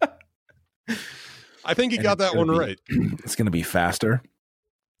 I think you got that one right. It's going to be faster.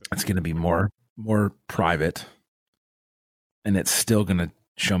 It's going to be more private, and it's still going to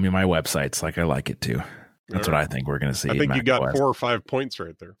show me my websites like I like it to. That's what I think we're going to see. I think you got 4 or 5 points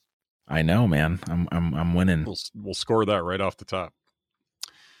right there. I know, man. I'm winning. We'll score that right off the top.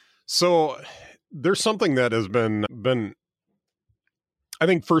 So there's something that has been. I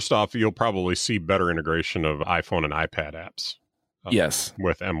think first off, you'll probably see better integration of iPhone and iPad apps. Yes,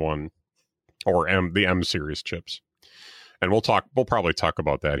 with M1 or the M series chips, and we'll probably talk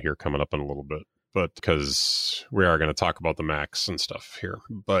about that here coming up in a little bit. But because we are going to talk about the Macs and stuff here,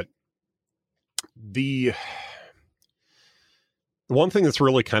 but the one thing that's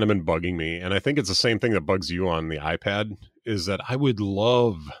really kind of been bugging me, and I think it's the same thing that bugs you on the iPad, is that I would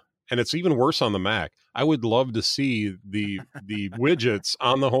love, and it's even worse on the Mac, I would love to see the widgets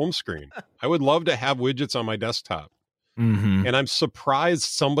on the home screen. I would love to have widgets on my desktop. Mm-hmm. And I'm surprised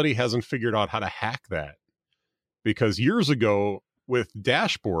somebody hasn't figured out how to hack that. Because years ago with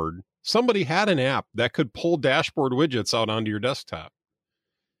Dashboard, somebody had an app that could pull dashboard widgets out onto your desktop.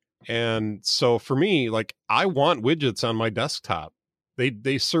 And so for me, like, I want widgets on my desktop.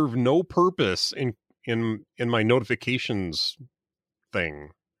 They serve no purpose in my notifications thing.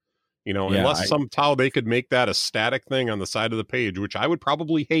 You know, unless somehow they could make that a static thing on the side of the page, which I would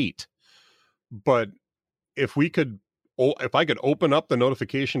probably hate. But if I could open up the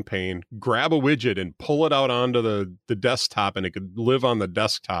notification pane, grab a widget and pull it out onto the desktop and it could live on the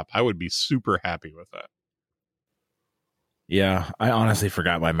desktop, I would be super happy with that. Yeah, I honestly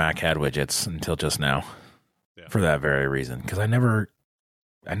forgot my Mac had widgets until just now for that very reason. Because I never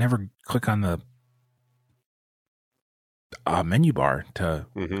click on the menu bar to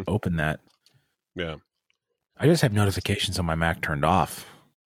open that. Yeah. I just have notifications on my Mac turned off.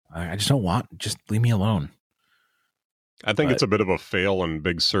 I just don't just leave me alone. I think it's a bit of a fail in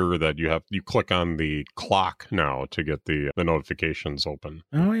Big Sur that you click on the clock now to get the notifications open.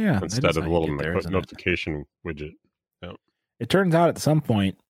 Oh yeah, instead of the little notification widget. Yeah. It turns out at some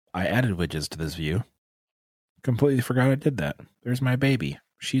point I added widgets to this view. Completely forgot I did that. There's my baby.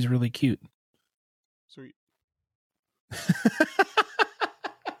 She's really cute. Sweet. It's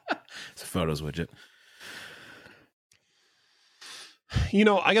a photos widget. You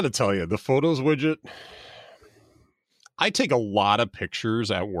know, I got to tell you, the photos widget, I take a lot of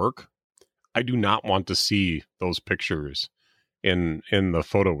pictures at work. I do not want to see those pictures in the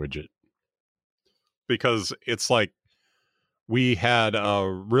photo widget, because it's like we had a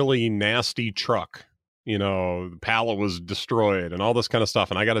really nasty truck, you know, the pallet was destroyed and all this kind of stuff.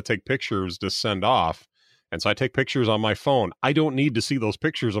 And I got to take pictures to send off. And so I take pictures on my phone. I don't need to see those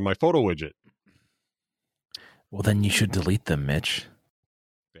pictures on my photo widget. Well, then you should delete them, Mitch.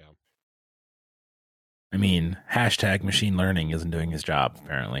 Yeah. I mean, hashtag machine learning isn't doing his job,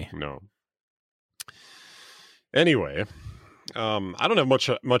 apparently. No. Anyway, I don't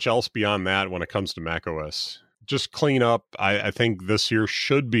have much else beyond that when it comes to macOS. Just clean up. I think this year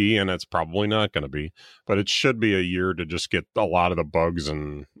should be, and it's probably not going to be, but it should be a year to just get a lot of the bugs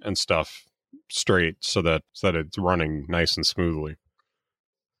and stuff straight so that it's running nice and smoothly.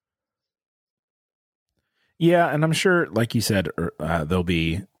 Yeah, and I'm sure, like you said, there'll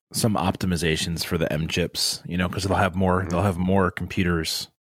be some optimizations for the M chips, you know, because they'll have more computers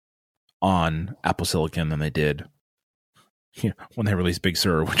on Apple Silicon than they did when they released Big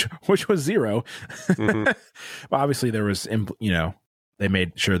Sur, which was 0. Mm-hmm. Well, obviously there was, you know, they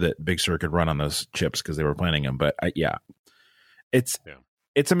made sure that Big Sur could run on those chips because they were planning them. But it's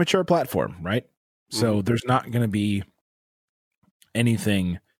a mature platform, right? So there's not going to be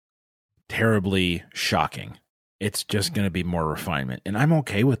anything terribly shocking. It's just going to be more refinement. And I'm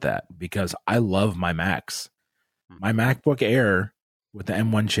okay with that because I love my Macs. My MacBook Air with the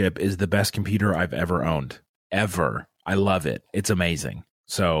M1 chip is the best computer I've ever owned. Ever. I love it. It's amazing.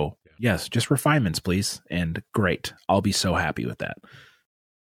 So, yes, just refinements, please. And great. I'll be so happy with that.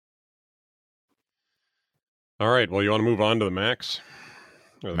 All right. Well, you want to move on to the Macs?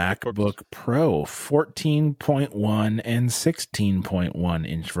 MacBook Pro 14.1 and 16.1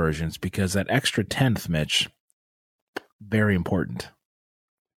 inch versions, because that extra 10th, Mitch, very important.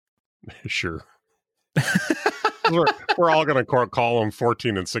 Sure. we're all going to call them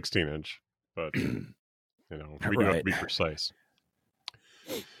 14 and 16 inch, but you know, we do have to be precise.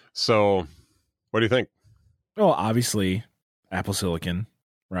 So, what do you think? Well, obviously, Apple Silicon,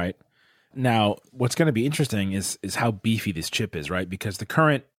 right? Now, what's going to be interesting is how beefy this chip is, right? Because the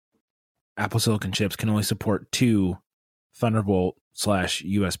current Apple Silicon chips can only support 2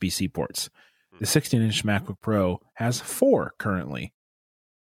 Thunderbolt/USB-C ports. The 16-inch MacBook Pro has 4 currently.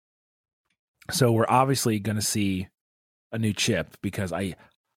 So we're obviously going to see a new chip, because I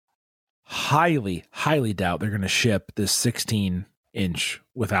highly, highly doubt they're going to ship this 16-inch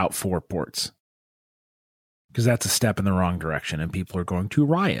without 4 ports. Because that's a step in the wrong direction, and people are going to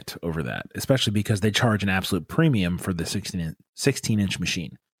riot over that, especially because they charge an absolute premium for the 16-inch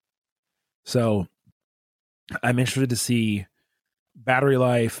machine. So I'm interested to see battery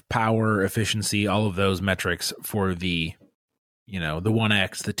life, power, efficiency, all of those metrics for the, you know, the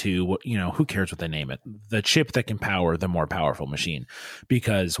 1X, the 2, you know, who cares what they name it? The chip that can power the more powerful machine.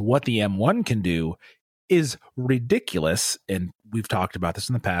 Because what the M1 can do is ridiculous, and we've talked about this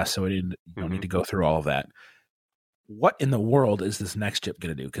in the past, so you don't need to go through all of that. What in the world is this next chip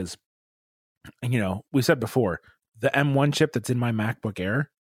going to do? Because And, we said before, the M1 chip that's in my MacBook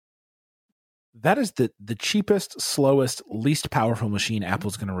Air, that is the cheapest, slowest, least powerful machine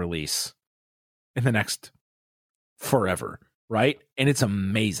Apple's going to release in the next forever, right? And it's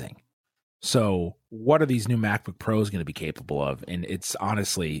amazing. So what are these new MacBook Pros going to be capable of? And it's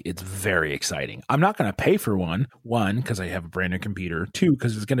very exciting. I'm not going to pay for one, because I have a brand new computer, 2,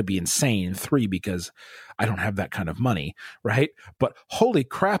 because it's going to be insane, 3, because I don't have that kind of money, right? But holy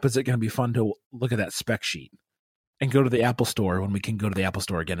crap, is it going to be fun to look at that spec sheet and go to the Apple Store when we can go to the Apple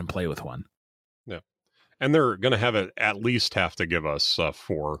Store again and play with one. Yeah. And they're going to at least have to give us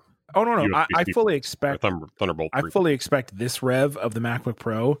 4. Oh, no. I fully expect Thunderbolt 3. I fully expect this rev of the MacBook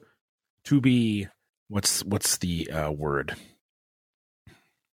Pro to be what's the word?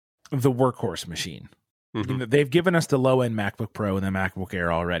 The workhorse machine. Mm-hmm. They've given us the low end MacBook Pro and the MacBook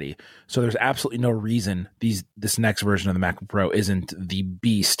Air already, so there's absolutely no reason this next version of the MacBook Pro isn't the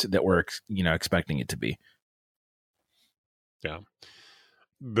beast that we're expecting it to be. Yeah.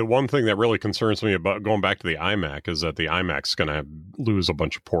 The one thing that really concerns me about going back to the iMac is that the iMac's going to lose a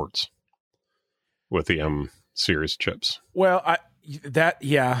bunch of ports with the M series chips. Well,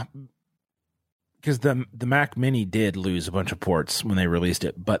 because the Mac Mini did lose a bunch of ports when they released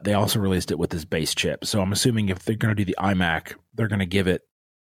it, but they also released it with this base chip. So I'm assuming if they're going to do the iMac, they're going to give it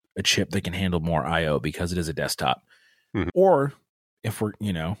a chip that can handle more I/O because it is a desktop. Mm-hmm. Or if we're,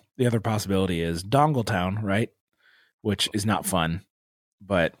 the other possibility is Dongle Town, right? Which is not fun,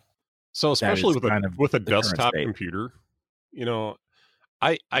 but so especially with a desktop computer,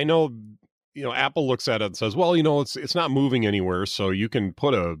 I know. Apple looks at it and says, well, it's not moving anywhere, so you can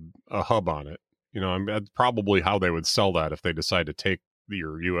put a hub on it. That's probably how they would sell that if they decide to take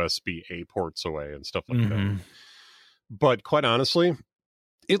your USB-A ports away and stuff like that. But quite honestly,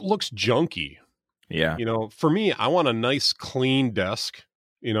 it looks junky. Yeah. For me, I want a nice, clean desk.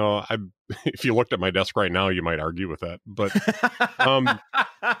 If you looked at my desk right now, you might argue with that. But,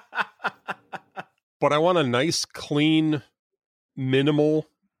 but I want a nice, clean, minimal,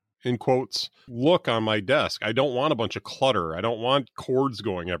 in quotes, look on my desk. I don't want a bunch of clutter. I don't want cords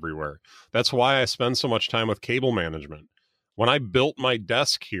going everywhere. That's why I spend so much time with cable management. When I built my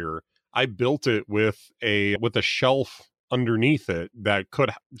desk here, I built it with a shelf underneath it that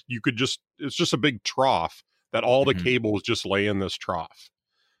it's just a big trough that all the cables just lay in this trough.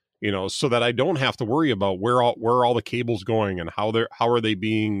 So that I don't have to worry about where all the cables going and how are they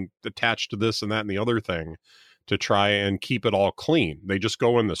being attached to this and that and the other thing, to try and keep it all clean. They just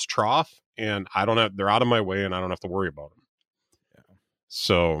go in this trough and they're out of my way and I don't have to worry about them. Yeah.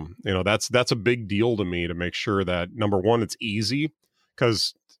 So, that's a big deal to me, to make sure that, number one, it's easy,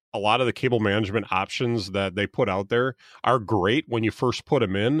 because a lot of the cable management options that they put out there are great when you first put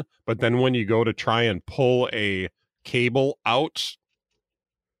them in, but then when you go to try and pull a cable out,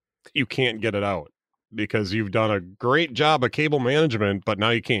 you can't get it out because you've done a great job of cable management, but now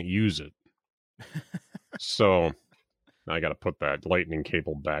you can't use it. So I got to put that lightning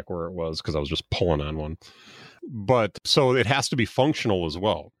cable back where it was because I was just pulling on one. But so it has to be functional as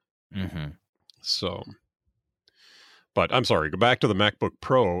well. Mm-hmm. So, but I'm sorry, go back to the MacBook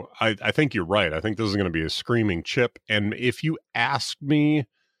Pro. I think you're right. I think this is going to be a screaming chip. And if you ask me,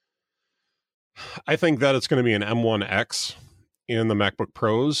 I think that it's going to be an M1X in the MacBook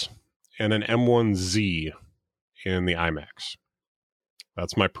Pros and an M1Z in the iMacs.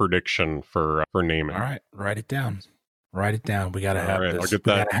 That's my prediction for naming. All right, write it down. Write it down. We got to have this. I'll get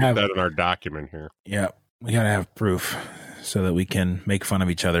that in our document here. Yeah, we got to have proof so that we can make fun of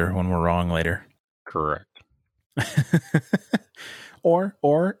each other when we're wrong later. Correct. or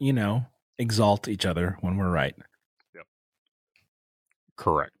exalt each other when we're right. Yep.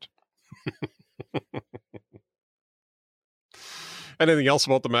 Correct. Anything else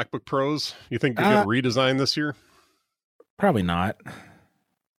about the MacBook Pros? You think they get redesigned this year? Probably not.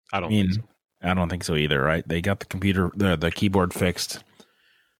 I don't think so either, right? They got the keyboard fixed.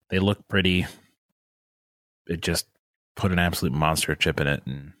 They look pretty. It just put an absolute monster chip in it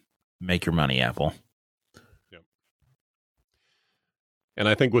and make your money, Apple. Yep. And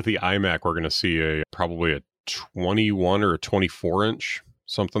I think with the iMac, we're going to see probably a 21 or a 24 inch,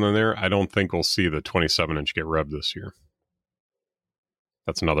 something in there. I don't think we'll see the 27 inch get revved this year.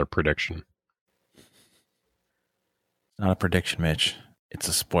 That's another prediction. Not a prediction, Mitch. It's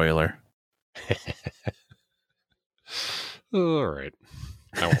a spoiler. All right.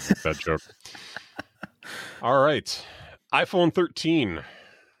 I won't make that joke. All right. iPhone 13.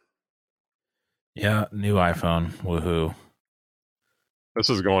 Yeah, new iPhone. Woohoo. This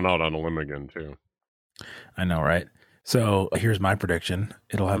is going out on a limb again, too. I know, right? So here's my prediction.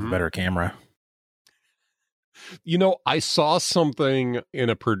 It'll have a better camera. I saw something in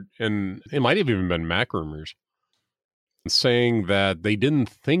it might have even been Mac Rumors saying that they didn't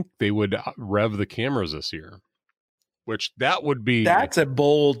think they would rev the cameras this year, which that would be. That's a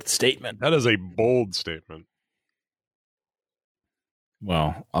bold statement. That is a bold statement.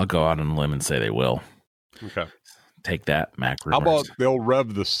 Well, I'll go out on a limb and say they will. Okay. Take that, Mac Rumors. How about they'll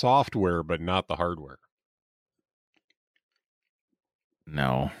rev the software, but not the hardware?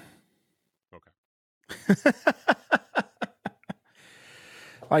 No. Okay.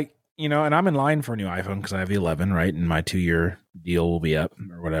 Like, and I'm in line for a new iPhone because I have the 11, right? And my 2-year deal will be up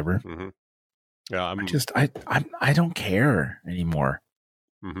or whatever. Mm-hmm. Yeah, I don't care anymore.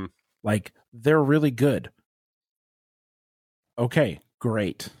 Mm-hmm. Like, they're really good. Okay,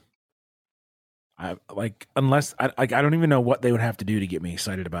 great. I don't even know what they would have to do to get me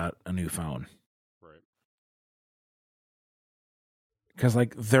excited about a new phone. Right. Because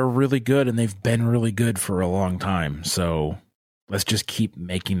they're really good and they've been really good for a long time. So let's just keep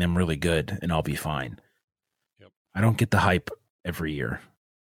making them really good and I'll be fine. Yep. I don't get the hype every year.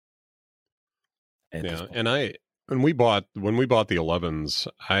 Yeah, and when we bought the 11s,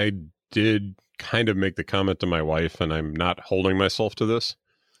 I did kind of make the comment to my wife, and I'm not holding myself to this,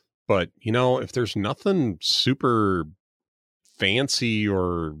 but if there's nothing super fancy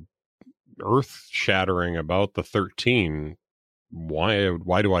or earth shattering about the 13, why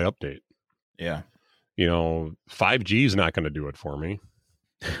do I update? Yeah. 5G is not going to do it for me.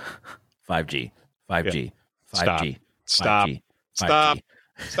 5G. Yeah. 5G. Stop 5G.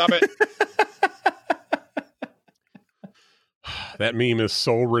 it. That meme is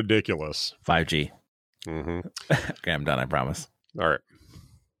so ridiculous. 5G. Mm-hmm. Okay, I'm done, I promise. All right.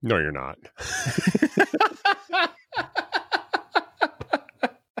 No, you're not.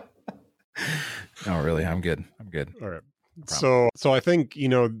 No, really, I'm good. All right. So I think,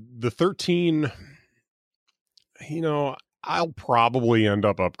 the 13, I'll probably end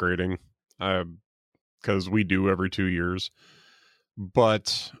up upgrading because we do every 2 years.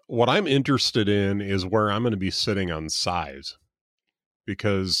 But what I'm interested in is where I'm going to be sitting on size,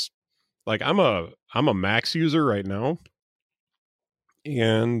 because I'm a Max user right now,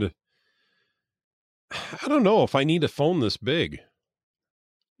 and I don't know if I need a phone this big.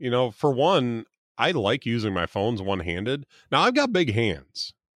 For one, I like using my phones one-handed. Now I've got big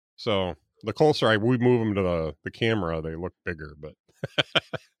hands, so the closer we move them to the camera, they look bigger. But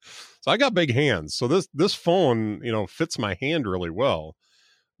so I got big hands, so this phone fits my hand really well.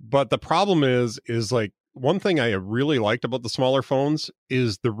 But the problem is one thing I really liked about the smaller phones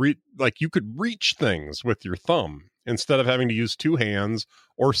is you could reach things with your thumb instead of having to use two hands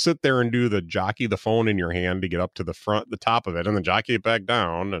or sit there and do jockey the phone in your hand to get up to the top of it and then jockey it back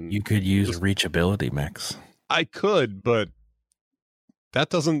down. And you could use reachability, Max. I could, but that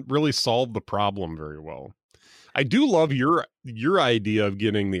doesn't really solve the problem very well. I do love your idea of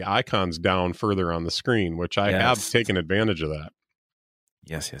getting the icons down further on the screen, which I have taken advantage of that.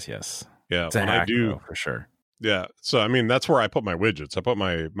 Yes. Yeah, it's a hack, though, for sure. Yeah, so that's where I put my widgets. I put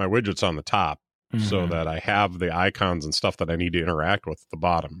my widgets on the top so that I have the icons and stuff that I need to interact with at the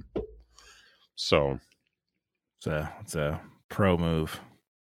bottom. So it's a pro move.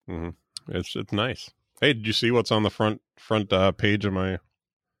 Mm-hmm. It's nice. Hey, did you see what's on the front page of my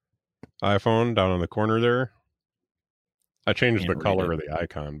iPhone down in the corner there? I changed the color of the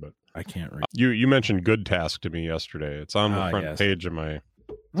icon, but I can't read. You mentioned Good Task to me yesterday. It's on the front page of my.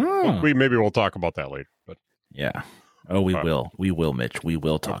 We'll talk about that later. But yeah. Oh, we will. We will, Mitch. We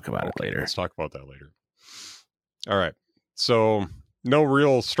will talk about it later. Let's talk about that later. All right. So no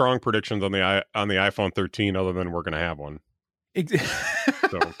real strong predictions on the iPhone 13 other than we're going to have one.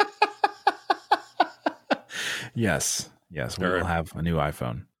 So. Yes. We will have a new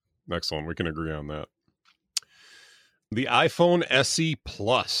iPhone. Excellent. We can agree on that. The iPhone SE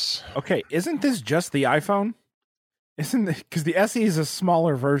Plus. Okay, isn't this just the iPhone? Because the SE is a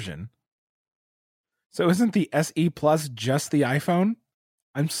smaller version. So isn't the SE Plus just the iPhone?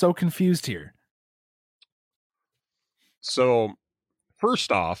 I'm so confused here. So,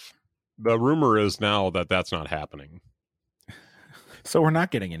 first off, the rumor is now that that's not happening. So we're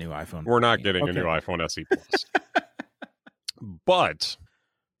not getting a new iPhone. We're not getting a new iPhone SE Plus. But,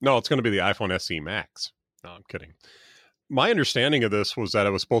 no, it's going to be the iPhone SE Max. No, I'm kidding. My understanding of this was that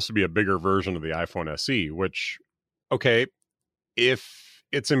it was supposed to be a bigger version of the iPhone SE, which, okay, if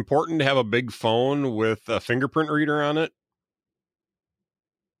it's important to have a big phone with a fingerprint reader on it,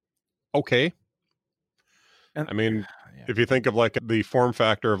 okay. And, I mean, if you think of the form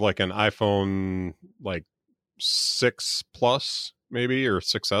factor of an iPhone 6 Plus, maybe, or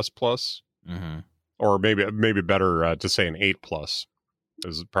 6S Plus, or maybe better to say an 8 Plus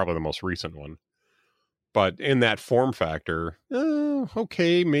is probably the most recent one. But in that form factor,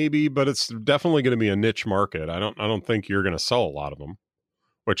 okay, maybe, but it's definitely going to be a niche market. I don't think you're going to sell a lot of them,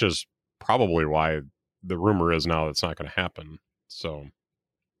 which is probably why the rumor is now it's not going to happen. So,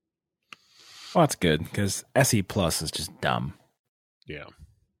 well, that's good because SE Plus is just dumb. Yeah,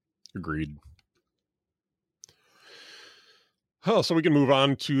 agreed. Oh, so we can move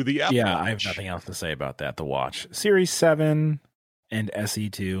on to the Apple Watch. I have nothing else to say about that. The watch, Series 7 and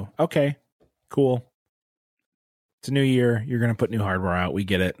SE2. Okay, cool. It's a new year. You're going to put new hardware out. We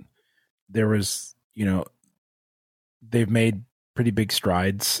get it. There was, they've made pretty big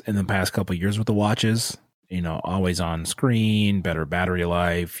strides in the past couple of years with the watches. Always on screen, better battery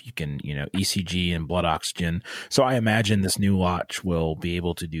life. You can, ECG and blood oxygen. So I imagine this new watch will be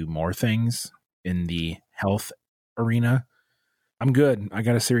able to do more things in the health arena. I'm good. I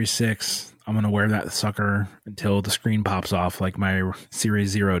got a Series 6. I'm going to wear that sucker until the screen pops off like my Series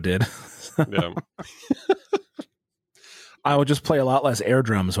 0 did. Yeah. I will just play a lot less air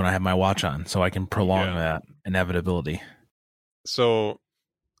drums when I have my watch on, so I can prolong that inevitability. So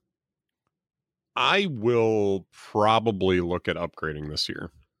I will probably look at upgrading this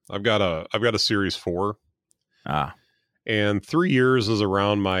year. I've got a Series 4. And 3 years is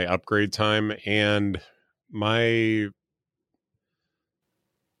around my upgrade time, and my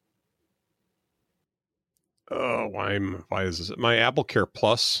why is this? My Apple Care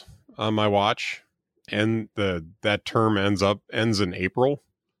Plus on my watch, and that term ends in April,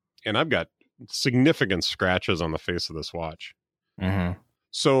 and I've got significant scratches on the face of this watch. Mm-hmm.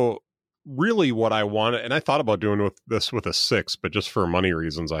 So really what I want, and I thought about doing this with a 6, but just for money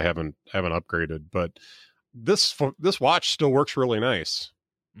reasons I haven't upgraded. But this watch still works really nice.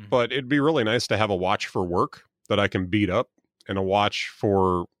 Mm-hmm. But it'd be really nice to have a watch for work that I can beat up, and a watch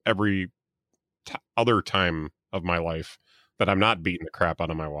for every other time of my life that I'm not beating the crap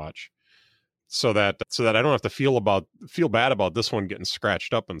out of my watch, so that I don't have to feel bad about this one getting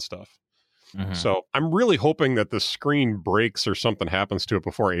scratched up and stuff. Mm-hmm. So I'm really hoping that the screen breaks or something happens to it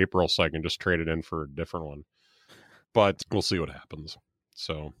before April, so I can just trade it in for a different one. But we'll see what happens.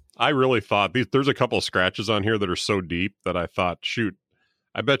 So I really thought there's a couple of scratches on here that are so deep that I thought, shoot,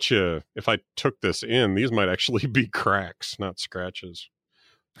 I bet you if I took this in, these might actually be cracks, not scratches.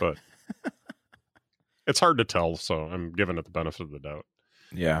 But it's hard to tell, so I'm giving it the benefit of the doubt.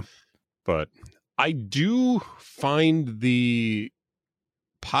 Yeah. But I do find the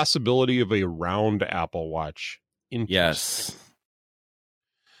possibility of a round Apple Watch interesting. Yes.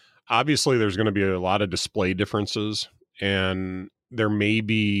 Obviously, there's going to be a lot of display differences, and there may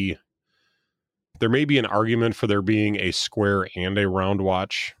be an argument for there being a square and a round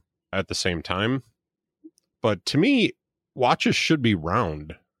watch at the same time. But to me, watches should be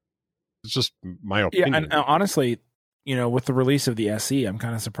round. It's just my opinion. Yeah, and honestly, with the release of the SE, I'm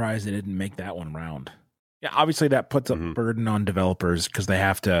kind of surprised they didn't make that one round. Yeah, obviously that puts a burden on developers because they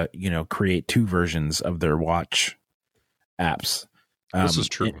have to, create 2 versions of their watch apps. This is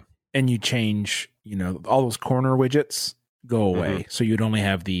true. And you change, all those corner widgets go away. Mm-hmm. So you'd only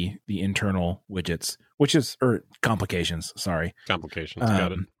have the internal widgets, or complications. Sorry. Complications.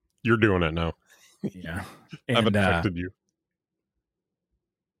 Got it. You're doing it now. Yeah. I've affected you.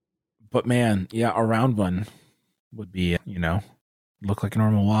 But man, yeah, a round one would be, look like a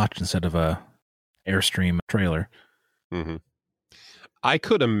normal watch instead of a Airstream trailer. Mm-hmm. I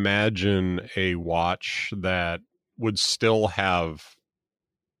could imagine a watch that would still have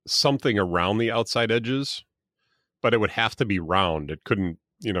something around the outside edges, but it would have to be round. It couldn't,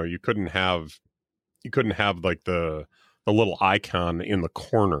 you couldn't have like the little icon in the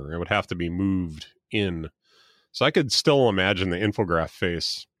corner. It would have to be moved in. So I could still imagine the infograph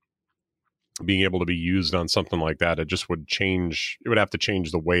face being able to be used on something like that. It just would change. It would have to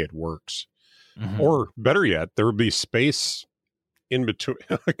change the way it works. Mm-hmm. Or better yet, there would be space in between.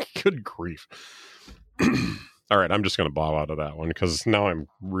 Good grief. All right, I'm just going to bow out of that one because now I'm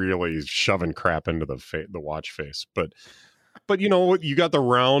really shoving crap into the watch face. But you know what? You got the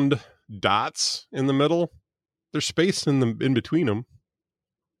round dots in the middle. There's space in between them.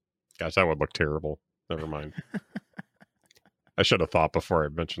 Gosh, that would look terrible. Never mind. I should have thought before I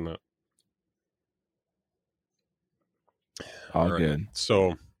mentioned that. All right. Good.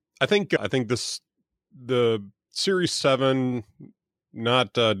 So I think the Series 7,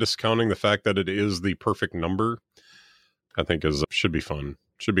 not discounting the fact that it is the perfect number, I think should be fun.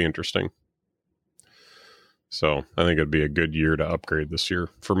 Should be interesting. So I think it'd be a good year to upgrade this year,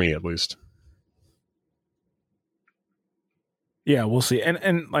 for me at least. Yeah, we'll see.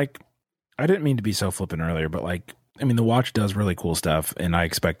 And like, I didn't mean to be so flippant earlier, but like, I mean, the watch does really cool stuff, and I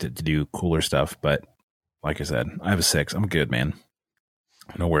expect it to do cooler stuff. But like I said, I have a 6. I'm good, man.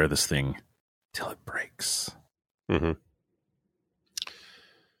 I'm gonna wear this thing till it breaks. Mm-hmm.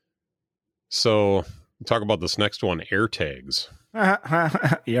 So talk about this next one, AirTags.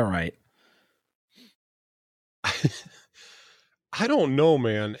 Yeah, right. I don't know,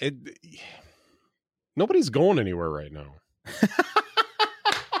 man. Nobody's going anywhere right now.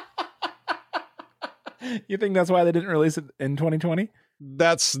 You think that's why they didn't release it in 2020?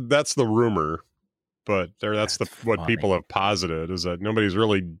 That's the rumor, but that's what funny. people have posited, is that nobody's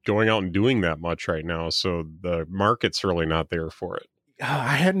really going out and doing that much right now. So the market's really not there for it. Oh,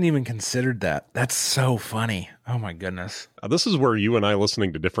 I hadn't even considered that. That's so funny. Oh my goodness. This is where you and I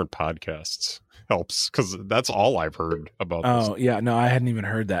listening to different podcasts helps, because that's all I've heard about this. Oh yeah, no, I hadn't even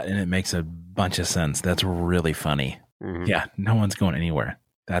heard that, and it makes a bunch of sense. That's really funny. Mm-hmm. Yeah, no one's going anywhere.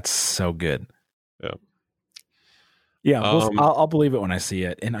 That's so good. Yeah. Yeah, I'll believe it when I see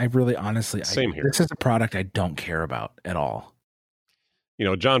it. And I really, honestly, same here. This is a product I don't care about at all. You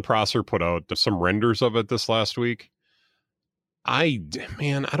know, John Prosser put out some renders of it this last week. I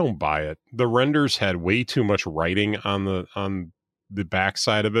don't buy it. The renders had way too much writing on the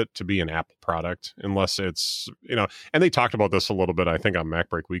backside of it to be an Apple product, unless it's, you know, and they talked about this a little bit, I think, on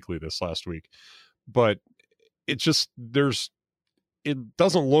MacBreak Weekly this last week. But it just, it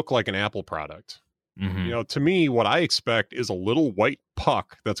doesn't look like an Apple product. Mm-hmm. You know, to me, what I expect is a little white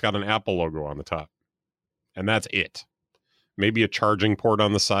puck that's got an Apple logo on the top, and that's it. Maybe a charging port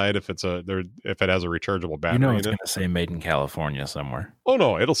on the side if it has a rechargeable battery. You know, it's going to say "Made in California" somewhere. Oh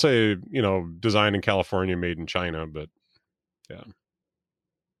no, it'll say, you know, designed in California, made in China. But yeah,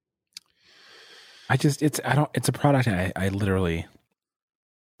 it's a product I literally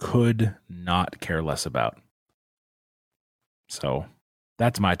could not care less about. So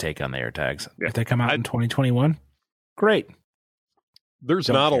that's my take on the AirTags. Yeah. If they come out in 2021, great. There's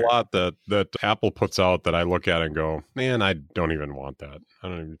not a lot that Apple puts out that I look at and go, man, I don't even want that. I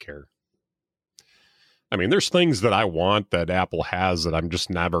don't even care. I mean, there's things that I want that Apple has that I'm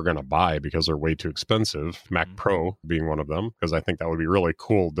just never going to buy because they're way too expensive. Mac Pro being one of them, because I think that would be a really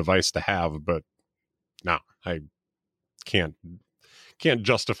cool device to have. But no, I can't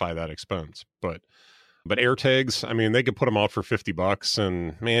justify that expense. But AirTags, I mean, they could put them out for $50,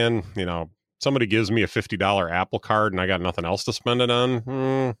 and man, you know, somebody gives me a $50 Apple card and I got nothing else to spend it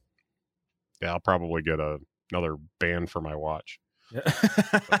on. Yeah, I'll probably get another band for my watch.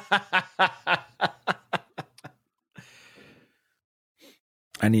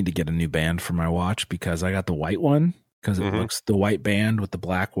 I need to get a new band for my watch because I got the white one, because it looks, the white band with the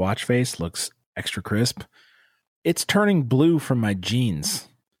black watch face looks extra crisp. It's turning blue from my jeans.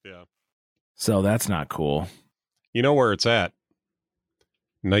 Yeah. So that's not cool. You know where it's at?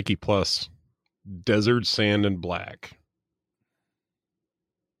 Nike Plus. Desert Sand and Black.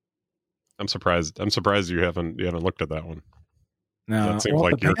 I'm surprised you haven't looked at that one. No, that seems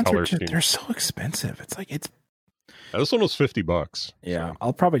like your color scheme. They're so expensive. It's like this one was $50. Yeah, so.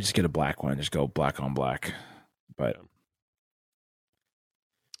 I'll probably just get a black one and just go black on black. But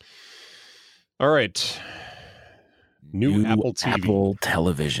all right, new Apple TV. Apple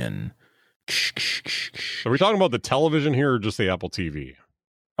television. Are we talking about the television here or just the Apple TV?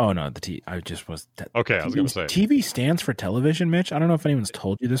 Oh no, the T. I just was. Okay, I was going to say TV stands for television, Mitch. I don't know if anyone's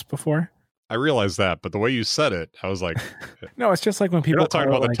told you this before. I realized that, but the way you said it, I was like, no, it's just like when people you're not talking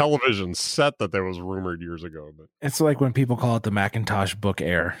about the television set that was rumored years ago. But it's like when people call it the Macintosh Book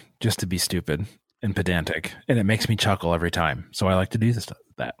Air, just to be stupid and pedantic, and it makes me chuckle every time. So I like to do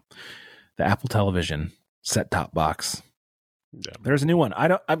that. The Apple Television set-top box. Yeah. There's a new one.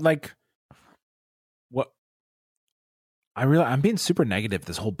 I'm like, what? I'm being super negative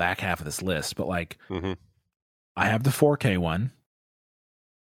this whole back half of this list, but like, I have the 4K one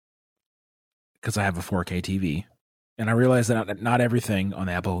because I have a 4K TV, and I realize that not everything on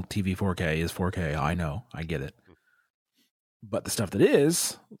the Apple TV 4K is 4K. I know, I get it, but the stuff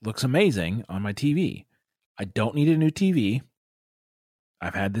that looks amazing on my TV. I don't need a new TV.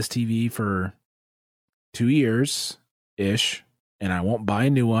 I've had this TV for 2 years ish, and I won't buy a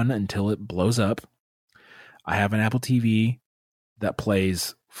new one until it blows up. I have an Apple TV that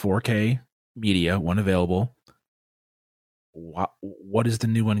plays 4K media when available. What is the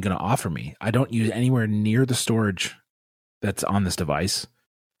new one going to offer me? I don't use anywhere near the storage that's on this device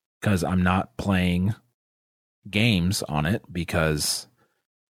because I'm not playing games on it, because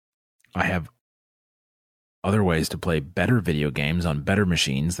I have other ways to play better video games on better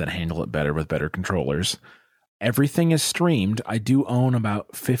machines that handle it better with better controllers. Everything is streamed. I do own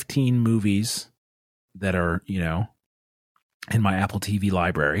about 15 movies that are, in my Apple TV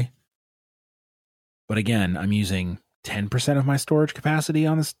library. But again, I'm using 10% of my storage capacity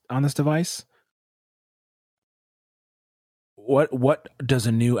on this device. what does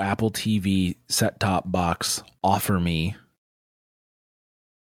a new Apple TV set-top box offer me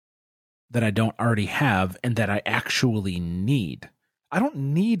that I don't already have and that I actually need?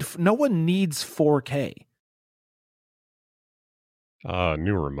 No one needs 4K.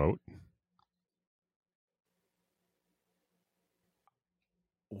 New remote.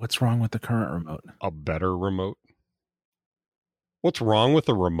 What's wrong with the current remote? A better remote. What's wrong with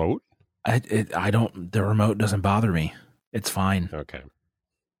the remote? The remote doesn't bother me. It's fine. Okay.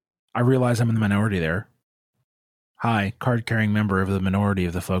 I realize I'm in the minority there. Hi, card-carrying member of the minority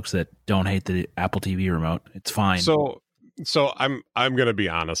of the folks that don't hate the Apple TV remote. It's fine. So I'm going to be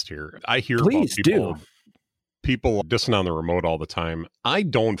honest here. I hear Please about people dissing on the remote all the time. I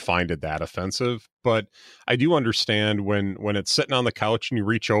don't find it that offensive, but I do understand when it's sitting on the couch and you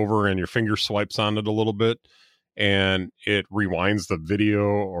reach over and your finger swipes on it a little bit and it rewinds the video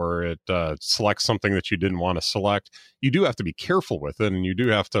or it selects something that you didn't want to select. You do have to be careful with it, and you do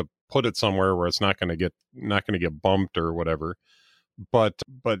have to put it somewhere where it's not going to get bumped or whatever. But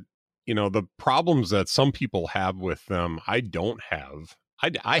you know, the problems that some people have with them, I don't have.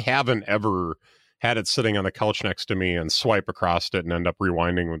 I haven't ever had it sitting on the couch next to me and swipe across it and end up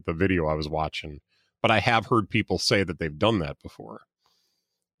rewinding with the video I was watching. But I have heard people say that they've done that before.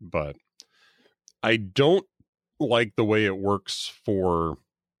 But I don't like the way it works for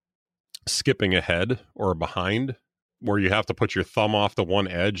skipping ahead or behind, where you have to put your thumb off the one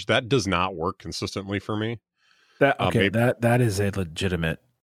edge. That does not work consistently for me. That is a legitimate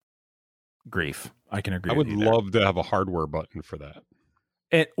grief. I can agree. I would love to have a hardware button for that.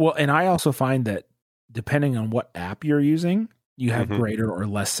 And I also find that depending on what app you're using, you have greater or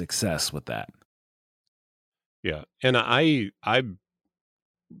less success with that. Yeah. And I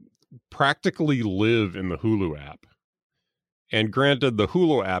practically live in the Hulu app. And granted, the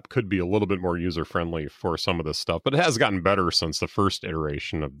Hulu app could be a little bit more user-friendly for some of this stuff, but it has gotten better since the first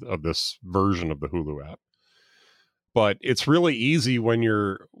iteration of this version of the Hulu app. But it's really easy when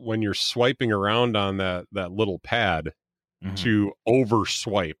you're swiping around on that little pad to over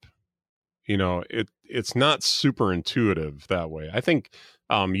swipe. You know, it's not super intuitive that way. I think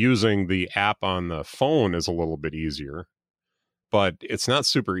using the app on the phone is a little bit easier, but it's not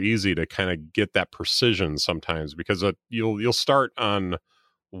super easy to kind of get that precision sometimes, because you'll start on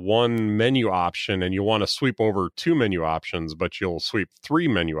one menu option and you want to sweep over 2 menu options, but you'll sweep 3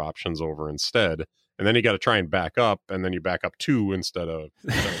 menu options over instead. And then you got to try and back up, and then you back up 2 instead of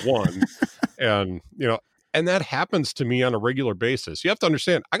 1. And, you know, and that happens to me on a regular basis. You have to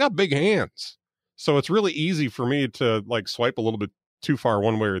understand, I got big hands. So it's really easy for me to like swipe a little bit too far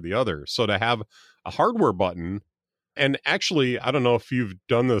one way or the other. So to have a hardware button, and actually, I don't know if you've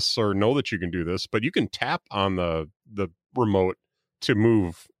done this or know that you can do this, but you can tap on the remote to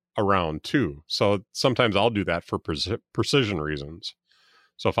move around too. So sometimes I'll do that for precision reasons.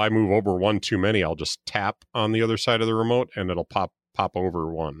 So if I move over 1 too many, I'll just tap on the other side of the remote and it'll pop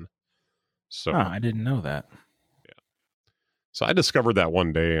over 1. So I didn't know that. Yeah. So I discovered that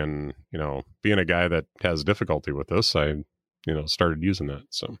one day, and, you know, being a guy that has difficulty with this, I, you know, started using that.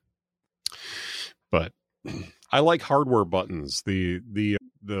 So, but I like hardware buttons. The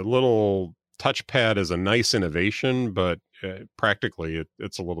little touchpad is a nice innovation, but practically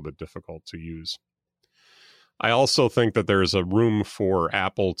it's a little bit difficult to use. I also think that there's a room for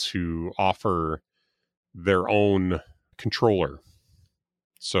Apple to offer their own controller,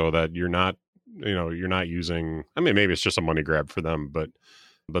 so that you're not using, I mean, maybe it's just a money grab for them, but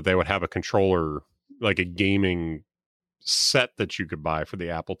they would have a controller, like a gaming set that you could buy for the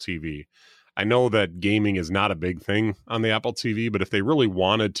Apple TV. I know that gaming is not a big thing on the Apple TV, but if they really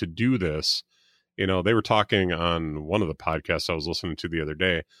wanted to do this, you know, they were talking on one of the podcasts I was listening to the other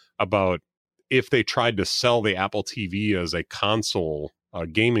day about if they tried to sell the Apple TV as a console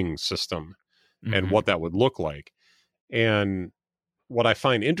gaming system and what that would look like. And what I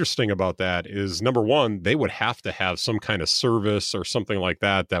find interesting about that is, number one, they would have to have some kind of service or something like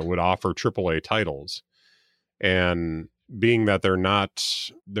that would offer AAA titles. And being that they're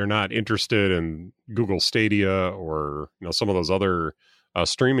not interested in Google Stadia or, you know, some of those other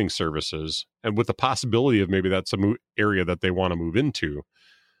streaming services, and with the possibility of maybe that's a area that they want to move into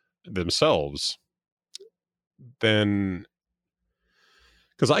themselves, then,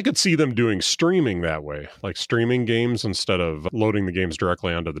 because I could see them doing streaming that way, like streaming games instead of loading the games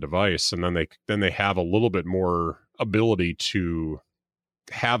directly onto the device, and then they have a little bit more ability to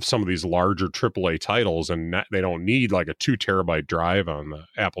have some of these larger AAA titles, and they don't need like a 2 terabyte drive on the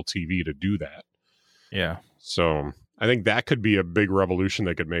Apple TV to do that. Yeah. So I think that could be a big revolution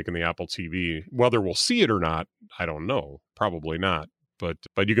they could make in the Apple TV. Whether we'll see it or not, I don't know. Probably not. but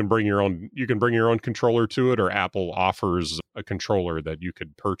you can bring your own controller to it, or Apple offers a controller that you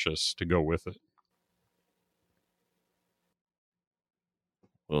could purchase to go with it.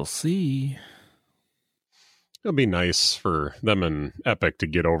 We'll see. It'll be nice for them and Epic to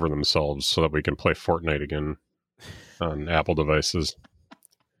get over themselves so that we can play Fortnite again on Apple devices.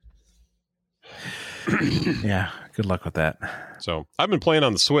 Yeah, good luck with that. So I've been playing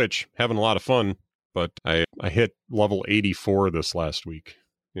on the Switch, having a lot of fun, but I hit level 84 this last week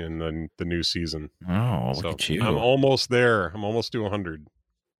in the new season. Oh, look at you. I'm almost there. I'm almost to 100.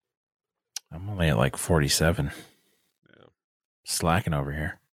 I'm only at like 47. Yeah. Slacking over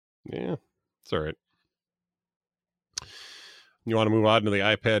here. Yeah, it's all right. You want to move on to the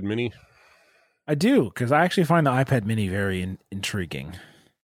iPad mini? I do, because I actually find the iPad mini very intriguing.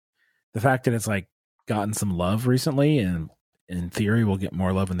 The fact that it's like gotten some love recently and in theory will get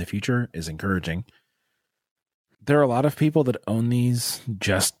more love in the future is encouraging. There are a lot of people that own these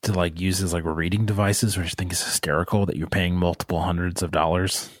just to like use as like reading devices, which I think is hysterical that you're paying multiple hundreds of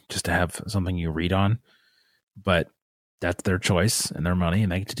dollars just to have something you read on. But that's their choice and their money,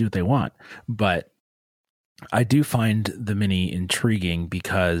 and they get to do what they want. But I do find the mini intriguing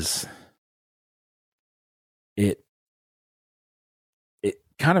because it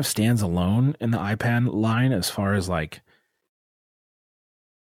kind of stands alone in the iPad line as far as like,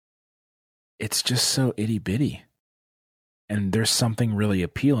 it's just so itty bitty. And there's something really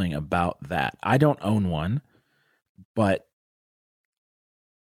appealing about that. I don't own one, but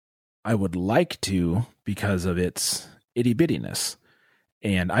I would like to because of its itty bittiness.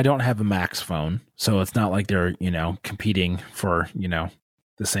 And I don't have a Max phone, so it's not like they're, competing for, the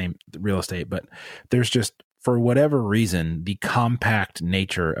same real estate. But there's just, for whatever reason, the compact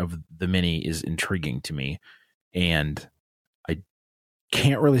nature of the mini is intriguing to me. And I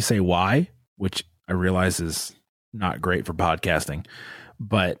can't really say why, which I realize is not great for podcasting.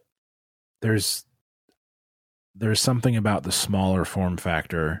 But there's something about the smaller form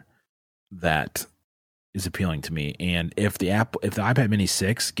factor that is appealing to me. And if the iPad mini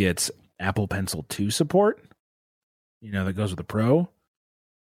 6 gets Apple Pencil 2 support, that goes with the Pro,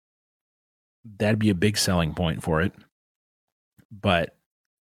 that'd be a big selling point for it. But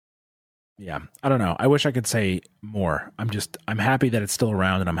yeah, I don't know. I wish I could say more. I'm happy that it's still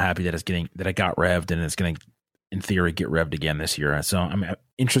around, and I'm happy that that it got revved, and it's going to, in theory, get revved again this year. So I'm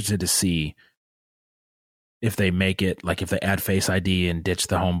interested to see if they make it, like if they add Face ID and ditch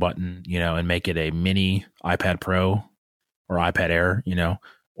the home button, and make it a mini iPad Pro or iPad Air,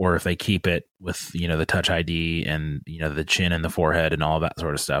 or if they keep it with, the Touch ID and, the chin and the forehead and all that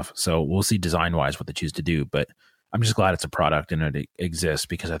sort of stuff. So we'll see design wise what they choose to do, but I'm just glad it's a product and it exists,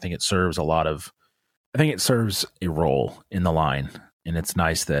 because I think it serves a role in the line. And it's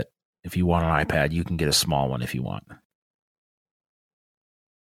nice that if you want an iPad, you can get a small one if you want.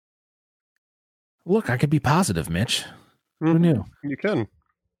 Look, I could be positive, Mitch. Who knew? You can.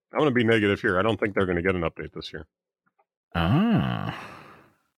 I'm going to be negative here. I don't think they're going to get an update this year. Ah.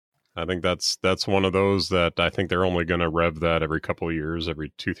 I think that's one of those that I think they're only going to rev that every couple of years, every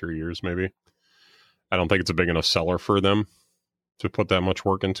 2-3 years maybe. I don't think it's a big enough seller for them to put that much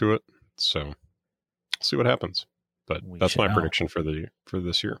work into it. So see what happens. But that's my prediction for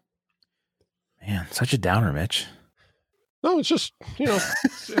this year. Man, such a downer, Mitch. No, it's just,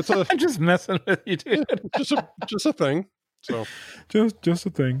 it's a I'm just messing with you, dude. just a thing. So just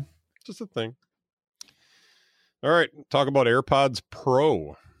a thing. Just a thing. All right, talk about AirPods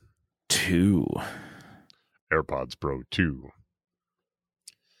Pro 2. AirPods Pro 2.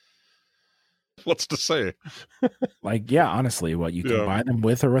 What's to say? Honestly, what you can buy them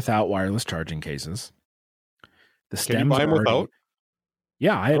with or without wireless charging cases. The stems can you buy them without?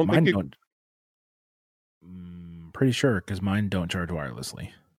 Yeah, mine don't. Pretty sure, because mine don't charge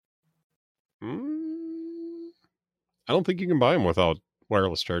wirelessly. I don't think you can buy them without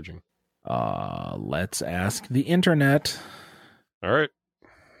wireless charging. Let's ask the internet. All right.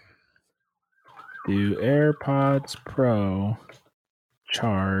 Do AirPods Pro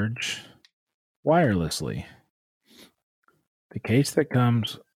charge wirelessly? The case that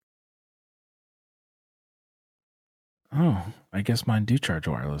comes... Oh, I guess mine do charge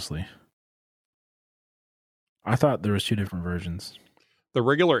wirelessly. I thought there was 2 different versions. The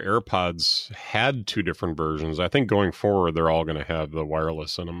regular AirPods had 2 different versions. I think going forward, they're all going to have the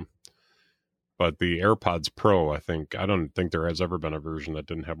wireless in them. But the AirPods Pro, I don't think there has ever been a version that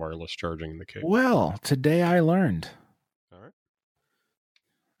didn't have wireless charging in the case. Well, today I learned. All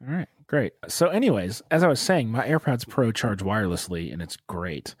right, great. So anyways, as I was saying, my AirPods Pro charge wirelessly, and it's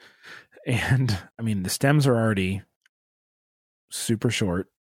great. And, the stems are already super short.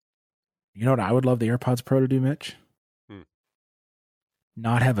 You know what I would love the AirPods Pro to do, Mitch?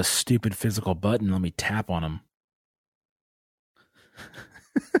 not have a stupid physical button. Let me tap on them.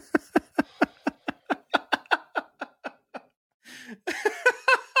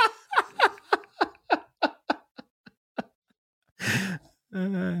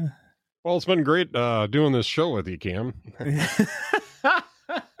 Well, it's been great doing this show with you, Cam.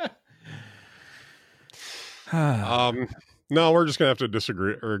 No, we're just gonna have to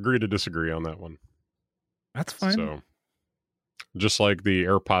disagree or agree to disagree on that one. That's fine. So, just like the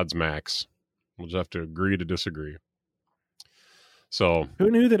AirPods Max, we'll just have to agree to disagree. So,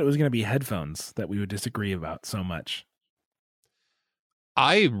 who knew that it was going to be headphones that we would disagree about so much?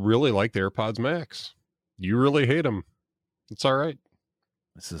 I really like the AirPods Max. You really hate them. It's all right.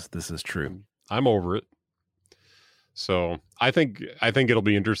 This is true. I'm over it. So I think it'll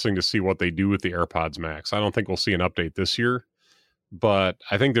be interesting to see what they do with the AirPods Max. I don't think we'll see an update this year, but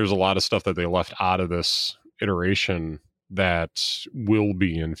I think there's a lot of stuff that they left out of this iteration that will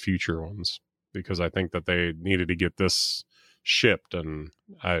be in future ones, because I think that they needed to get this shipped. And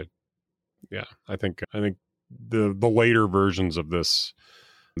I think the later versions of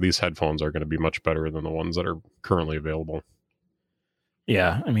these headphones are going to be much better than the ones that are currently available.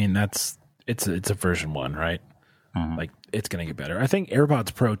 Yeah, I mean it's a version 1, right? Mm-hmm. Like it's going to get better. I think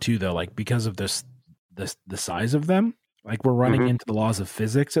AirPods Pro too, though, like because of the size of them, like we're running into the laws of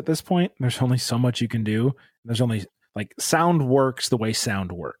physics at this point. There's only so much you can do. There's only like sound works the way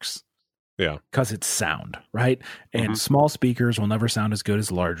sound works. Yeah, because it's sound, right? And small speakers will never sound as good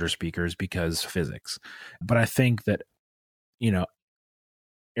as larger speakers because physics. But I think that,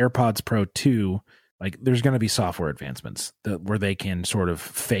 AirPods Pro 2, like there's going to be software advancements where they can sort of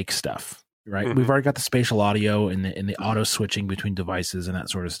fake stuff, right? We've already got the spatial audio and the auto switching between devices and that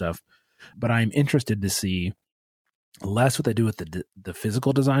sort of stuff. But I'm interested to see less what they do with the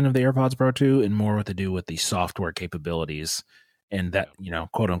physical design of the AirPods Pro 2 and more what they do with the software capabilities and that,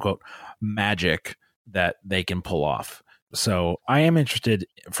 quote unquote, magic that they can pull off. So I am interested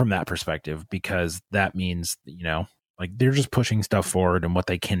from that perspective, because that means, like they're just pushing stuff forward and what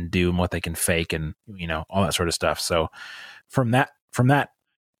they can do and what they can fake and, all that sort of stuff. So from that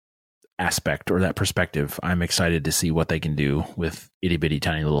aspect or that perspective, I'm excited to see what they can do with itty bitty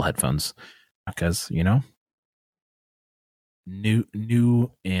tiny little headphones, because, new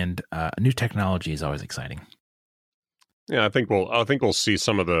technology is always exciting. Yeah, I think we'll see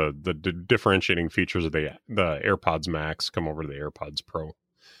some of the differentiating features of the AirPods Max come over to the AirPods Pro,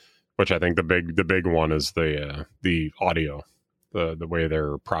 which I think the big one is the audio, the way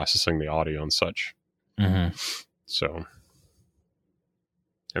they're processing the audio and such. Mm-hmm. So,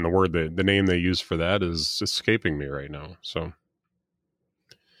 and the name they use for that is escaping me right now. So,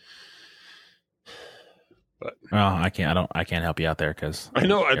 but I can't help you out there, because I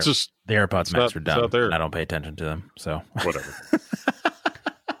know it's just the AirPods Max are dumb. And I don't pay attention to them, so whatever.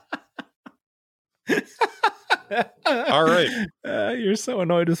 All right, you're so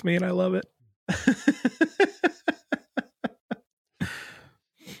annoyed with me, and I love it.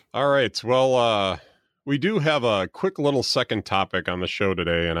 All right, well, we do have a quick little second topic on the show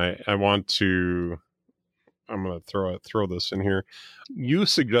today, and I'm going to throw this in here. You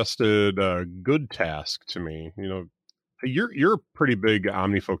suggested a Good Task to me. You're a pretty big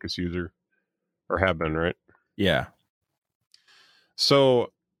OmniFocus user, or have been, right? Yeah.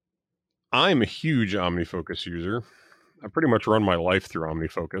 So I'm a huge OmniFocus user. I pretty much run my life through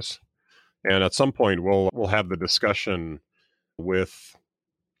OmniFocus, and at some point we'll have the discussion with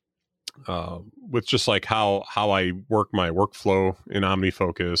just like how I work my workflow in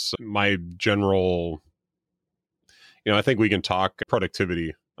OmniFocus, my general. I think we can talk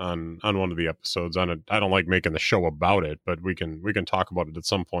productivity on one of the episodes. I don't like making the show about it, but we can talk about it at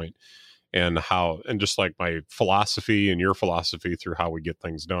some point, and just like my philosophy and your philosophy through how we get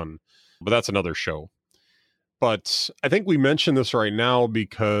things done. But that's another show. But I think we mention this right now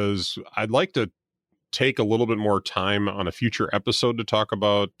because I'd like to take a little bit more time on a future episode to talk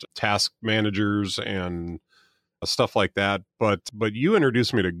about task managers and stuff like that. But you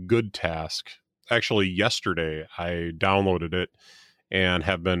introduced me to Good Task. Actually, yesterday I downloaded it and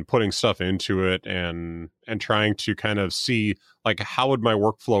have been putting stuff into it and trying to kind of see like how would my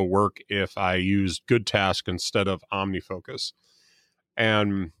workflow work if I used Good Task instead of OmniFocus.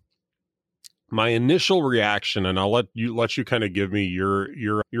 And my initial reaction, and I'll let you kind of give me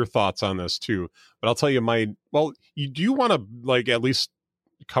your thoughts on this too, but I'll tell you do you want to like at least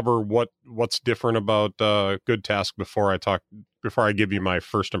cover what's different about Good Task before I give you my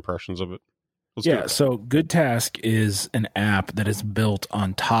first impressions of it? So Good Task is an app that is built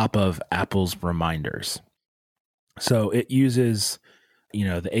on top of Apple's reminders. So it uses,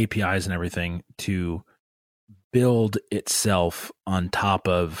 the APIs and everything to build itself on top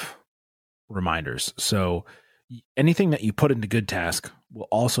of reminders. So anything that you put into Good Task will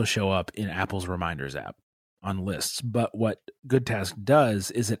also show up in Apple's Reminders app on lists. But what Good Task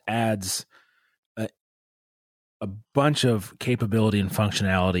does is it adds a bunch of capability and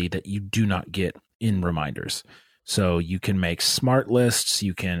functionality that you do not get in Reminders. So you can make smart lists,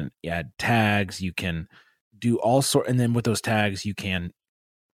 you can add tags, you can do all sort, and then with those tags, you can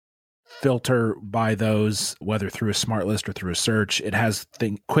filter by those, whether through a smart list or through a search. It has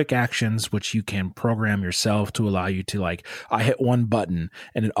quick actions, which you can program yourself to allow you to, like, I hit one button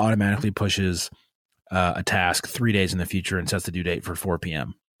and it automatically pushes a task 3 days in the future and sets the due date for 4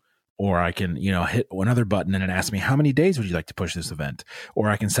 p.m. Or I can, hit another button and it asks me, how many days would you like to push this event? Or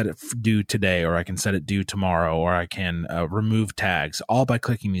I can set it due today, or I can set it due tomorrow, or I can remove tags, all by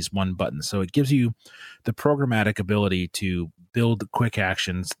clicking these one button. So it gives you the programmatic ability to build quick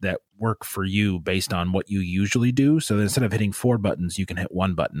actions that work for you based on what you usually do. So that instead of hitting 4 buttons, you can hit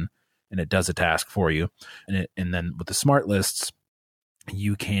one button and it does a task for you. And then with the smart lists,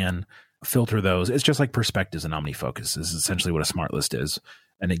 you can filter those. It's just like Perspectives and OmniFocus is essentially what a smart list is.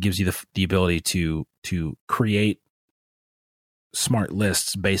 And it gives you the ability to create smart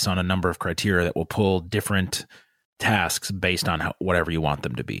lists based on a number of criteria that will pull different tasks based on whatever you want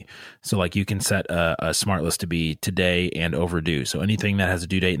them to be. So like you can set a smart list to be today and overdue. So anything that has a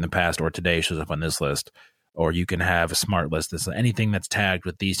due date in the past or today shows up on this list. Or you can have a smart list that's anything that's tagged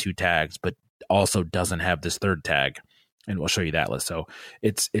with these 2 tags, but also doesn't have this 3rd tag. And we'll show you that list. So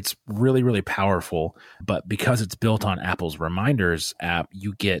it's really, really powerful. But because it's built on Apple's Reminders app,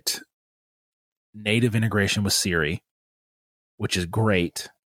 you get native integration with Siri, which is great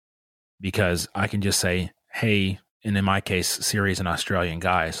because I can just say, hey, and in my case, Siri is an Australian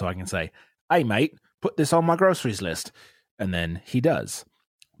guy. So I can say, hey, mate, put this on my groceries list. And then he does.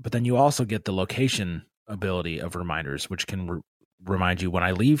 But then you also get the location ability of Reminders, which can remind you when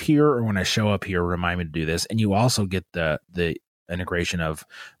I leave here or when I show up here, remind me to do this. And you also get the integration of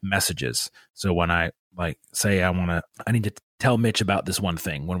messages. So when I say I need to tell Mitch about this one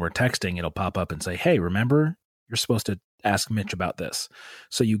thing, when we're texting, it'll pop up and say, hey, remember, you're supposed to ask Mitch about this.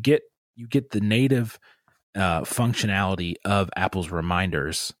 So you get the native functionality of Apple's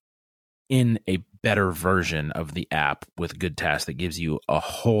Reminders in a better version of the app with Good Task that gives you a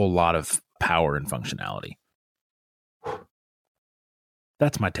whole lot of power and functionality.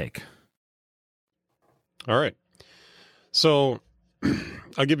 That's my take. All right. So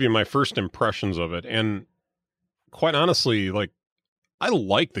I'll give you my first impressions of it. And quite honestly, I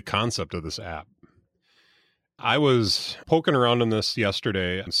like the concept of this app. I was poking around in this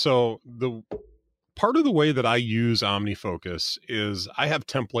yesterday. So the part of the way that I use OmniFocus is I have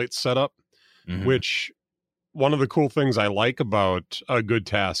templates set up, which one of the cool things I like about a Good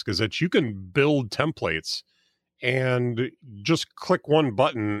Task is that you can build templates and just click one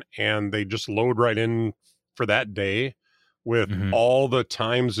button and they just load right in for that day with all the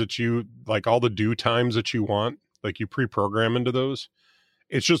times that you like, all the due times that you want, like you pre-program into those.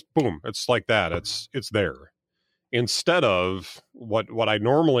 It's just boom. It's like that. It's there. Instead of what I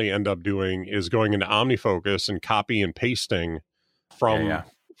normally end up doing is going into OmniFocus and copy and pasting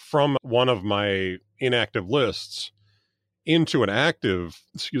from one of my inactive lists into an active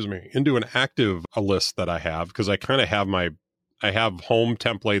list that I have, because I kind of have I have home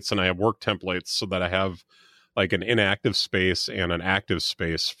templates and I have work templates so that I have like an inactive space and an active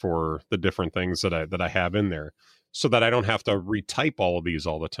space for the different things that I have in there, so that I don't have to retype all of these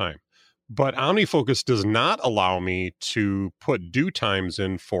all the time. But OmniFocus does not allow me to put due times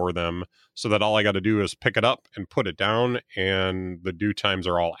in for them, so that all I got to do is pick it up and put it down and the due times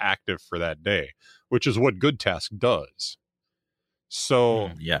are all active for that day, which is what Good Task does.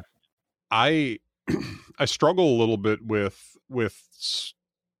 So I struggle a little bit with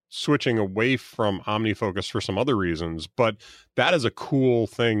switching away from OmniFocus for some other reasons, but that is a cool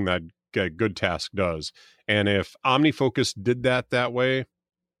thing that Good Task does. And if OmniFocus did that way,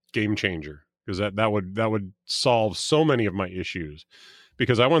 game changer, because that would solve so many of my issues.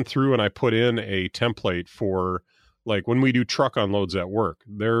 Because I went through and I put in a template for, like, when we do truck unloads at work,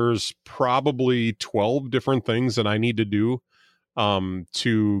 there's probably 12 different things that I need to do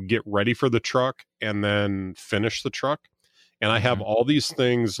to get ready for the truck and then finish the truck. And I have all these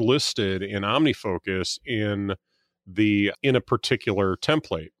things listed in OmniFocus in a particular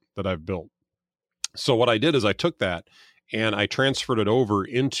template that I've built. So what I did is I took that and I transferred it over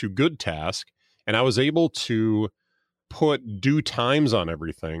into Good Task, and I was able to put due times on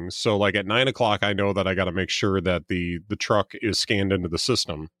everything. So like at 9:00, I know that I got to make sure that the truck is scanned into the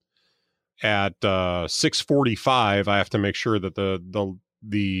system. At 6:45, I have to make sure that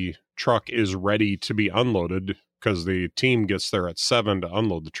the truck is ready to be unloaded, because the team gets there at 7 to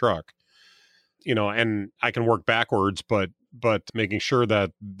unload the truck. And I can work backwards, but making sure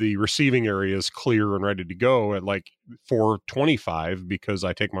that the receiving area is clear and ready to go at like 4:25, because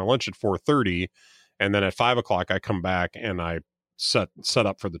I take my lunch at 4:30, and then at 5:00 I come back and I set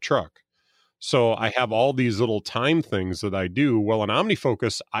up for the truck. So I have all these little time things that I do. Well, in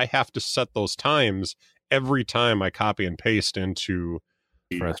OmniFocus, I have to set those times every time I copy and paste into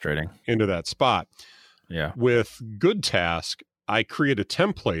that spot. Yeah. With GoodTask, I create a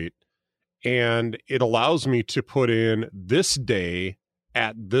template, and it allows me to put in this day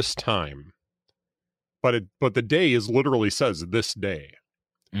at this time. But the day is literally says this day.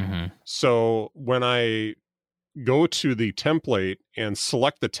 Mm-hmm. So when I go to the template and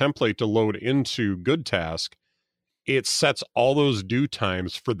select the template to load into GoodTask, it sets all those due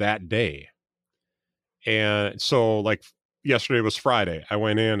times for that day. And so like yesterday was Friday. I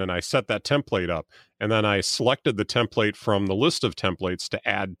went in and I set that template up, and then I selected the template from the list of templates to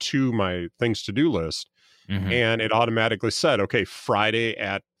add to my things to do list. Mm-hmm. And it automatically said, okay, Friday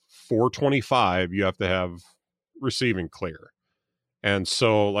at 4:25, you have to have receiving clear. And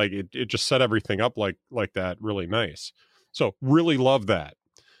so like it just set everything up like that, really nice. So really love that.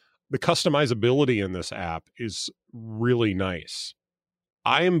 The customizability in this app is really nice.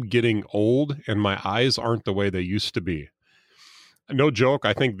 I am getting old and my eyes aren't the way they used to be. No joke.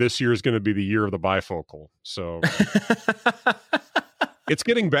 I think this year is going to be the year of the bifocal. So it's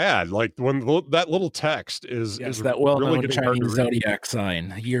getting bad. Like when that little text is that well-known really Chinese zodiac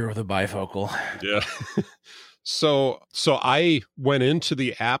sign, year of the bifocal. Yeah. So I went into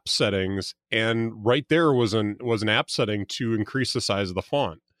the app settings, and right there was an app setting to increase the size of the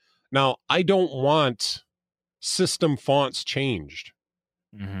font. Now, I don't want system fonts changed.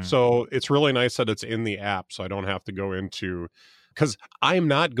 Mm-hmm. So it's really nice that it's in the app, so I don't have to go into, because I'm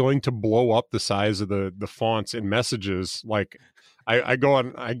not going to blow up the size of the fonts in messages. Like I go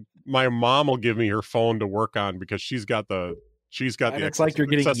on, my mom will give me her phone to work on, because she's got the it's like you're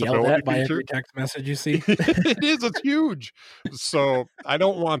getting yelled at by every text message you see. It is. It's huge. So I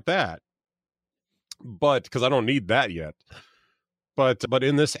don't want that, but because I don't need that yet. But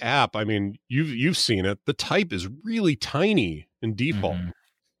in this app, I mean, you've seen it. The type is really tiny in default. Mm-hmm.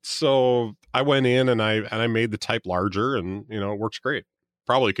 So I went in and I made the type larger, and it works great.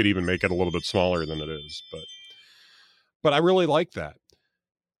 Probably could even make it a little bit smaller than it is, but I really like that.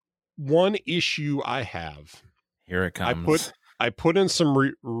 One issue I have. Here it comes. I put in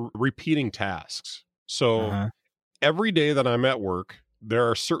some repeating tasks. So every day that I'm at work, there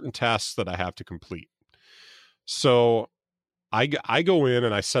are certain tasks that I have to complete. So I go in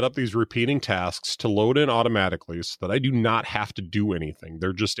and I set up these repeating tasks to load in automatically, so that I do not have to do anything.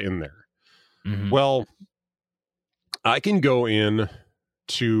 They're just in there. Mm-hmm. Well, I can go in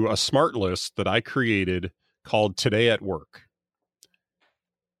to a smart list that I created called Today at Work.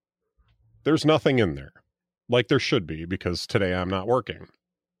 There's nothing in there, like there should be, because today I'm not working.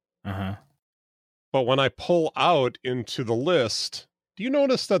 But when I pull out into the list, do you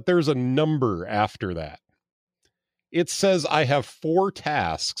notice that there's a number after that? It says I have 4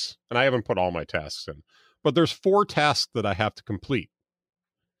 tasks, and I haven't put all my tasks in, but there's 4 tasks that I have to complete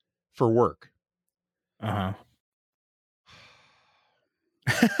for work.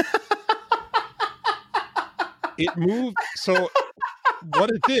 It moved. So what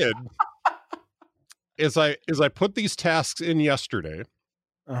it did is I put these tasks in yesterday,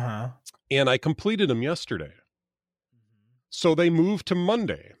 and I completed them yesterday. So they moved to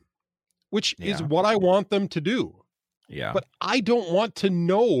Monday, which is what I want them to do. Yeah. But I don't want to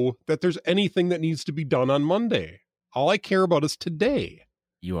know that there's anything that needs to be done on Monday. All I care about is today.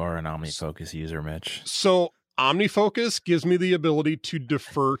 You are an OmniFocus user, Mitch. So OmniFocus gives me the ability to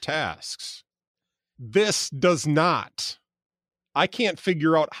defer tasks. This does not. I can't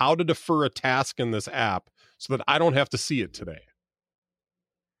figure out how to defer a task in this app so that I don't have to see it today.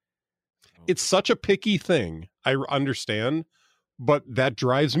 It's such a picky thing, I understand, but that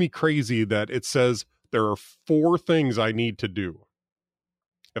drives me crazy that it says there are 4 things I need to do.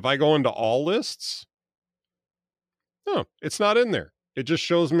 If I go into all lists, it's not in there. It just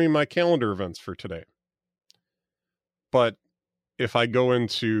shows me my calendar events for today. But if I go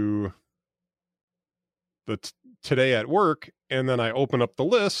into the Today at Work, and then I open up the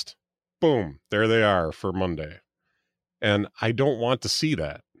list, boom, there they are for Monday. And I don't want to see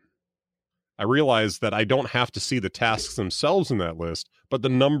that. I realize that I don't have to see the tasks themselves in that list, but the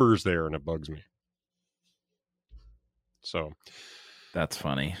number's there, and it bugs me. So that's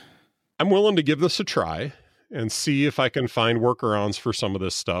funny. I'm willing to give this a try and see if I can find workarounds for some of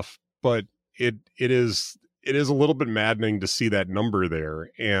this stuff, but it is it is a little bit maddening to see that number there.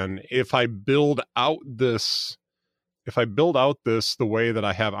 And if I build out this the way that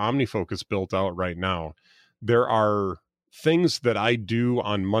I have OmniFocus built out right now, there are things that I do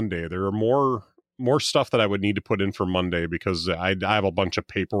on Monday. There are more stuff that I would need to put in for Monday because I have a bunch of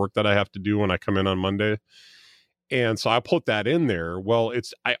paperwork that I have to do when I come in on Monday. And so I put that in there. Well,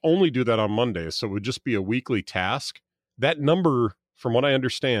 I only do that on Monday, so it would just be a weekly task. That number, from what I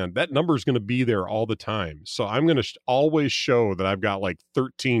understand, that number is going to be there all the time. So I'm going to always show that I've got like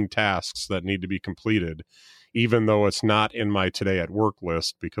 13 tasks that need to be completed, even though it's not in my today at work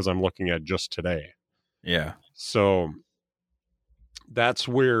list because I'm looking at just today. Yeah. So that's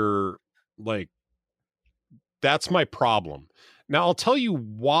where, like, that's my problem. Now, I'll tell you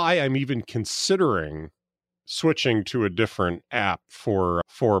why I'm even considering switching to a different app for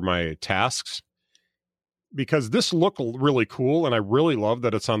my tasks, because this looked really cool and I really love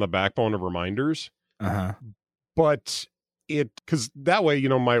that it's on the backbone of Reminders. But because that way,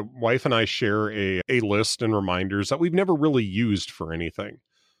 my wife and I share a list in Reminders that we've never really used for anything.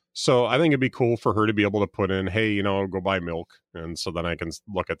 So I think it'd be cool for her to be able to put in, hey, go buy milk. And so then I can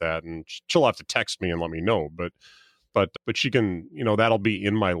look at that, and she'll have to text me and let me know. But she can, that'll be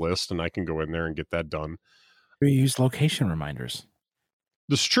in my list and I can go in there and get that done. We use location reminders.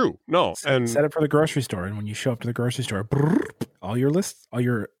 This is true. No. And set it for the grocery store. And when you show up to the grocery store, all your lists, all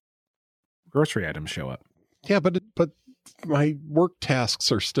your grocery items show up. Yeah, but my work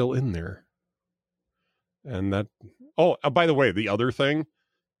tasks are still in there. And that, by the way, the other thing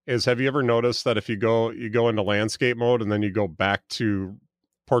is, have you ever noticed that if you go into landscape mode and then you go back to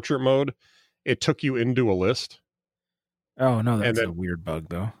portrait mode, it took you into a list? Oh, no, that's a weird bug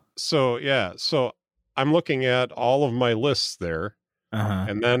though. So, yeah. So I'm looking at all of my lists there.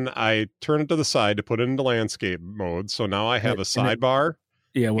 And then I turn it to the side to put it into landscape mode. So now I have a sidebar.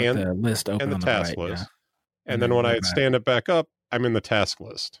 With the list open and the on task right, list. Yeah. And then when I stand it back up, I'm in the task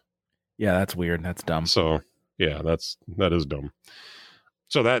list. Yeah, that's weird. That's dumb. So, yeah, that is dumb.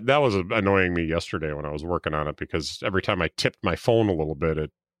 So that was annoying me yesterday when I was working on it, because every time I tipped my phone a little bit,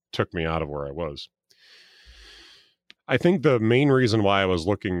 it took me out of where I was. I think the main reason why I was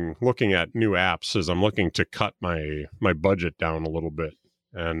looking at new apps is I'm looking to cut my budget down a little bit.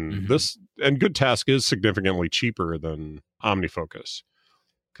 And Good Task is significantly cheaper than OmniFocus,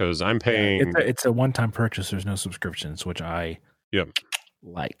 because I'm paying. It's a one-time purchase. There's no subscriptions, which I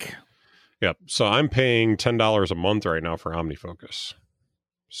like. Yep. So I'm paying $10 a month right now for OmniFocus.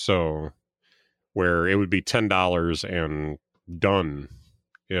 So where it would be $10 and done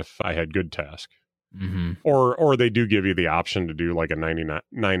if I had Good Task. Or they do give you the option to do like a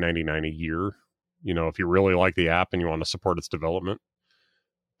 $9.99 a year, if you really like the app and you want to support its development.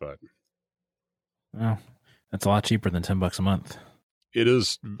 But that's a lot cheaper than $10 a month. It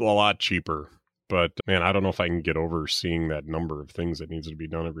is a lot cheaper, but man, I don't know if I can get over seeing that number of things that needs to be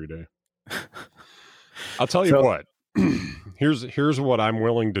done every day. I'll tell you what. Here's what I'm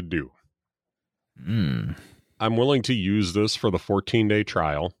willing to do. I'm willing to use this for the 14-day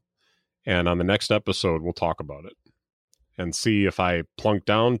trial. And on the next episode, we'll talk about it and see if I plunk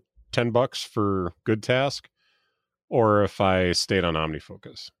down $10 for Good Task or if I stayed on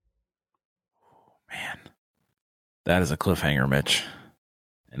OmniFocus. Man, that is a cliffhanger, Mitch.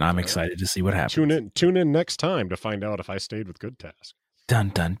 And I'm excited to see what happens. Tune in next time to find out if I stayed with Good Task. Dun,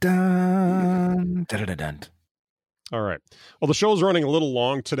 dun, dun. Dun, dun, dun. All right. Well, the show's running a little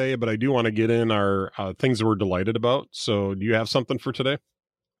long today, but I do want to get in our things that we're delighted about. So do you have something for today?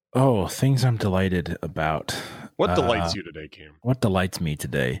 Oh, things I'm delighted about. What delights you today, Cam? What delights me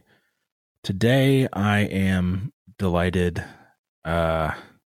today? Today, I am delighted by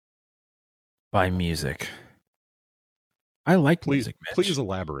music. I like music, Mitch. Please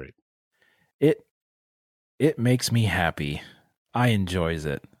elaborate. It makes me happy. I enjoys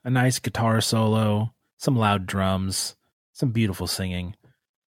it. A nice guitar solo, some loud drums, some beautiful singing.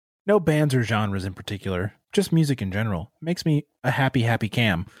 No bands or genres in particular, just music in general. It makes me a happy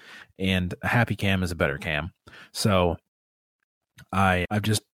Cam, and a happy Cam is a better Cam. So I've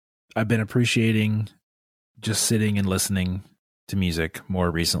been appreciating just sitting and listening to music more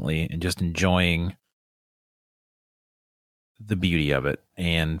recently and just enjoying the beauty of it.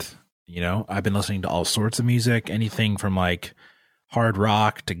 And, I've been listening to all sorts of music, anything from like hard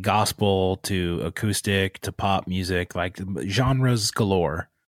rock to gospel to acoustic to pop music, like genres galore.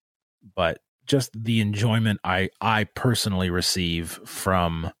 But just the enjoyment I personally receive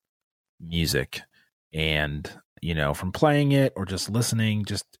from music, and from playing it or just listening,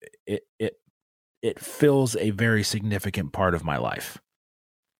 just it fills a very significant part of my life,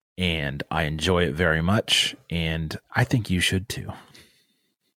 and I enjoy it very much, and I think you should too.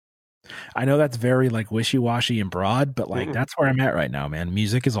 I know that's very like wishy-washy and broad, but like that's where I'm at right now, man.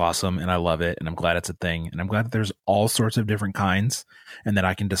 Music is awesome and I love it and I'm glad it's a thing and I'm glad that there's all sorts of different kinds and that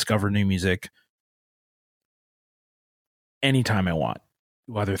I can discover new music anytime I want,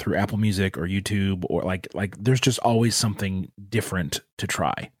 whether through Apple Music or YouTube or like there's just always something different to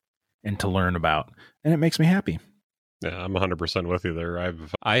try and to learn about, and it makes me happy. Yeah, I'm 100% with you there.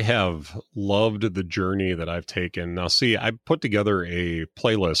 I have loved the journey that I've taken. Now, see, I put together a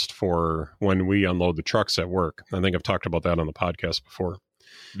playlist for when we unload the trucks at work. I think I've talked about that on the podcast before.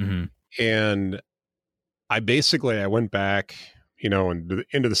 Mm-hmm. And I went back, into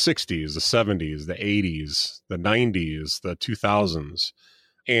the 60s, the 70s, the 80s, the 90s, the 2000s,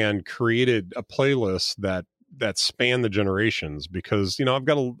 and created a playlist that spanned the generations because, I've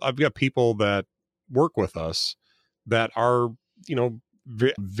got people that work with us that are,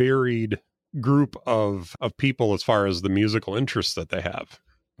 varied group of people as far as the musical interests that they have.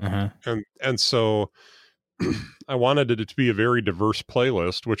 Uh-huh. And so I wanted it to be a very diverse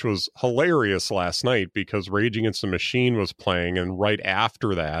playlist, which was hilarious last night because Rage Against the Machine was playing. And right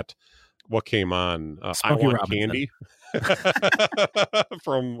after that, what came on? I Want Robinson. Candy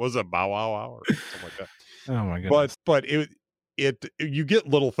from, was it Bow Wow Wow or something like that? Oh my goodness. But you get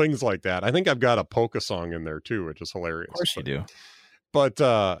little things like that. I think I've got a polka song in there too, which is hilarious. Of course you do. But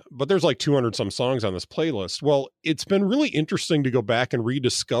there's like 200 some songs on this playlist. Well, it's been really interesting to go back and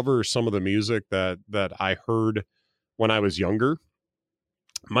rediscover some of the music that I heard when I was younger.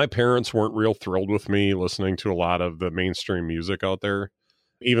 My parents weren't real thrilled with me listening to a lot of the mainstream music out there.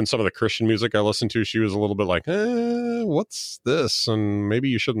 Even some of the Christian music I listened to, she was a little bit like, what's this? And maybe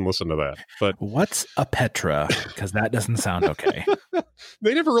you shouldn't listen to that. But what's a Petra? Because that doesn't sound okay.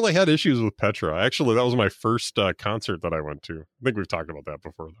 They never really had issues with Petra. Actually, that was my first concert that I went to. I think we've talked about that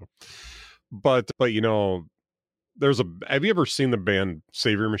before, though. But have you ever seen the band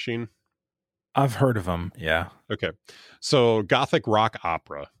Savior Machine? I've heard of them. Yeah. Okay. So Gothic rock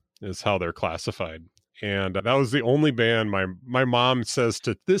opera is how they're classified. And that was the only band my mom says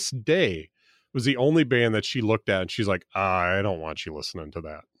to this day was the only band that she looked at and she's like, I don't want you listening to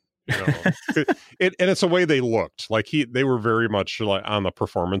that. And it's the way they looked like they were very much like on the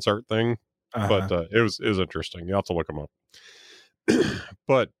performance art thing, but it was interesting. You have to look them up.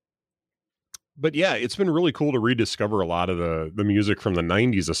 But yeah, it's been really cool to rediscover a lot of the music from the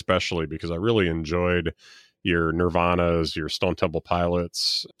 90s, especially because I really enjoyed your Nirvanas, your Stone Temple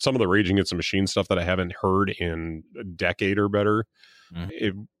Pilots, some of the Rage Against the Machine stuff that I haven't heard in a decade or better. Mm-hmm.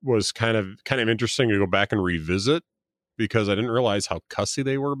 It was kind of interesting to go back and revisit because I didn't realize how cussy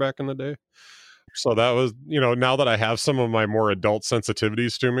they were back in the day. So that was, now that I have some of my more adult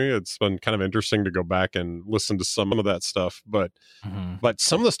sensitivities to me, it's been kind of interesting to go back and listen to some of that stuff. But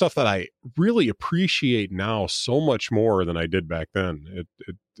some of the stuff that I really appreciate now so much more than I did back then,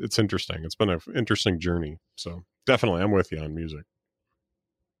 it's interesting. It's been an interesting journey. So definitely, I'm with you on music.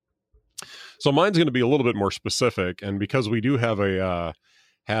 So mine's going to be a little bit more specific. And because we do have a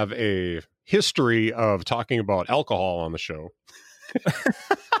history of talking about alcohol on the show,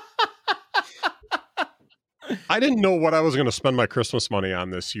 I didn't know what I was going to spend my Christmas money on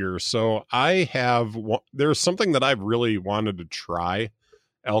this year. So there's something that I've really wanted to try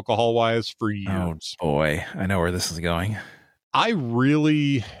alcohol wise for years. Oh boy, I know where this is going. I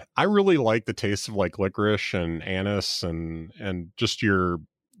really like the taste of like licorice and anise and just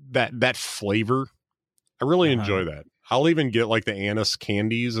that flavor. I really enjoy that. I'll even get like the anise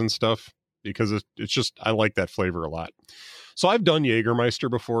candies and stuff because it's just, I like that flavor a lot. So I've done Jägermeister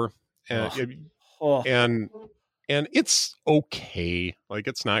before and it's okay. Like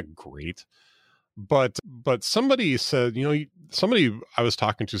it's not great, but somebody said, somebody I was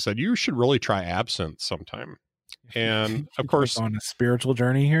talking to said, you should really try absinthe sometime. And of course on a spiritual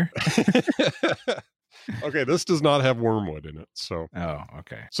journey here. Okay. This does not have wormwood in it. So,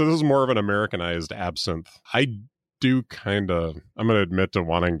 okay. So this is more of an Americanized absinthe. I do I'm going to admit to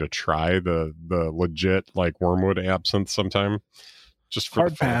wanting to try the legit like wormwood absinthe sometime. Just for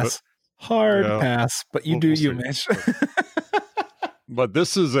hard pass. Hard pass, but you we'll you, Mitch. But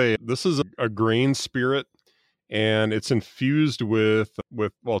this is a grain spirit, and it's infused with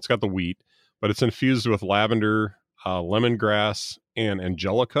it's got the wheat, but it's infused with lavender, lemongrass, and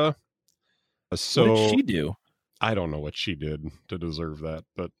angelica. So what did she do? I don't know what she did to deserve that,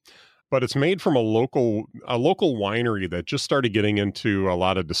 but it's made from a local winery that just started getting into a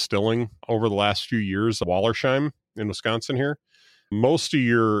lot of distilling over the last few years, Wallersheim in Wisconsin here. Most of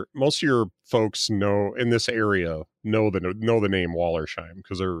your folks know in this area know the name Wallersheim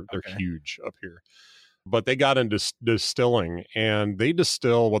because they're huge up here. But they got into distilling and they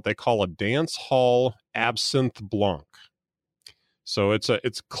distill what they call a dance hall absinthe blanc. So it's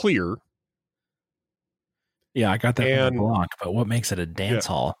clear. Yeah, I got that from the Blanc, but what makes it a dance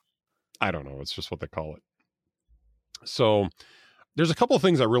hall? I don't know. It's just what they call it. So there's a couple of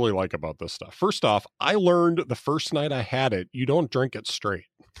things I really like about this stuff. First off, I learned the first night I had it, you don't drink it straight.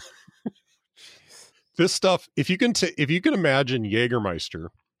 This stuff, if you can imagine Jägermeister,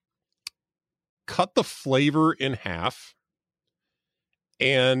 cut the flavor in half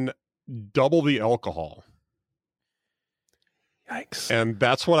and double the alcohol. Yikes. And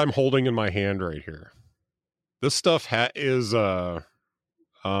that's what I'm holding in my hand right here. This stuff is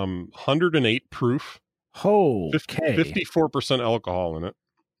 108 proof. Oh, 54% alcohol in it.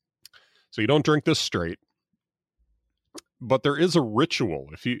 So you don't drink this straight. But there is a ritual.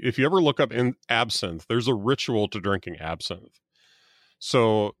 If you ever look up in absinthe, there's a ritual to drinking absinthe.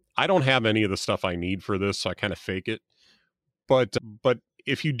 So I don't have any of the stuff I need for this, so I kind of fake it. But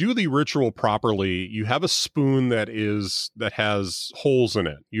if you do the ritual properly, you have a spoon that has holes in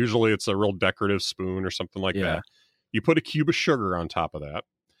it. Usually it's a real decorative spoon or something like that. You put a cube of sugar on top of that.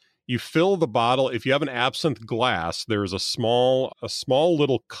 You fill the bottle. If you have an absinthe glass, there's a small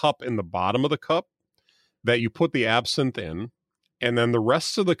little cup in the bottom of the cup that you put the absinthe in, and then the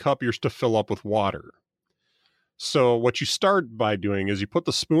rest of the cup you're to fill up with water. So what you start by doing is you put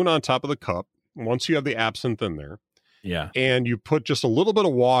the spoon on top of the cup once you have the absinthe in there. Yeah. And you put just a little bit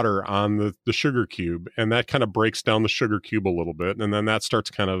of water on the sugar cube, and that kind of breaks down the sugar cube a little bit. And then that starts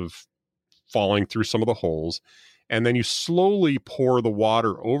kind of falling through some of the holes. And then you slowly pour the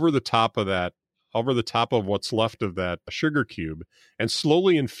water over the top of what's left of that sugar cube, and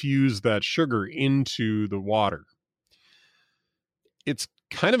slowly infuse that sugar into the water. It's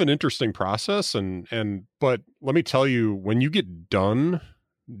kind of an interesting process, but let me tell you, when you get done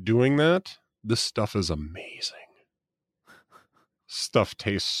doing that, this stuff is amazing. Stuff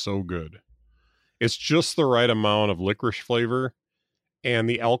tastes so good. It's just the right amount of licorice flavor, and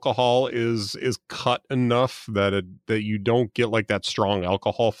the alcohol is cut enough that you don't get like that strong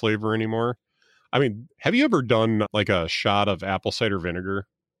alcohol flavor anymore. I mean, have you ever done like a shot of apple cider vinegar?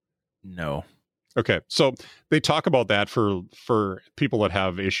 No. Okay, so they talk about that for people that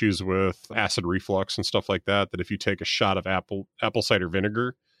have issues with acid reflux and stuff like that. That if you take a shot of apple cider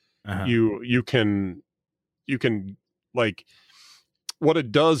vinegar, you can like, what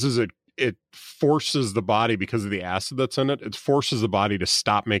it does is it forces the body, because of the acid that's in it. It forces the body to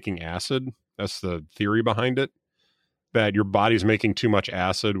stop making acid. That's the theory behind it. That your body's making too much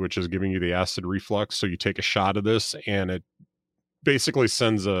acid, which is giving you the acid reflux. So you take a shot of this, and it basically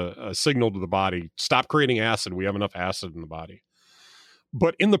sends a signal to the body, stop creating acid. We have enough acid in the body.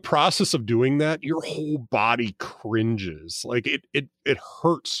 But in the process of doing that, your whole body cringes. Like it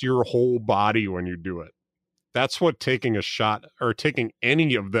hurts your whole body when you do it. That's what taking a shot or taking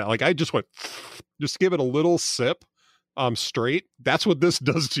any of that, like I just give it a little sip straight. That's what this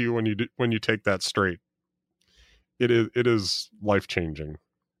does to you when you take that straight. It is life-changing.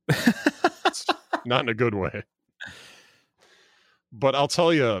 It's not in a good way. But I'll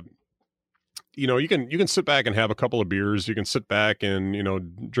tell you, you can sit back and have a couple of beers. You can sit back and,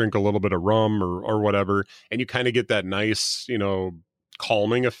 drink a little bit of rum or whatever, and you kind of get that nice,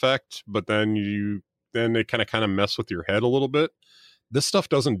 calming effect, but then they kind of mess with your head a little bit. This stuff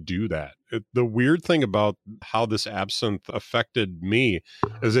doesn't do that. The weird thing about how this absinthe affected me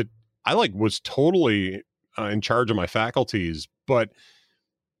is I was totally in charge of my faculties, but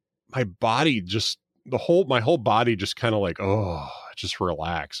my body my whole body just kind of like, just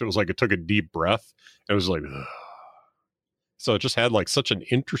relaxed. It was like it took a deep breath. It was like, ugh. So it just had like such an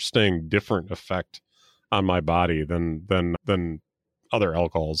interesting, different effect on my body than other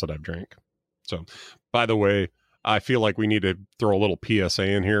alcohols that I've drank. So, by the way, I feel like we need to throw a little PSA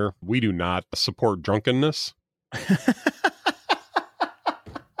in here. We do not support drunkenness.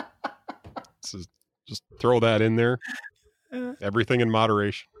 So just throw that in there. Everything in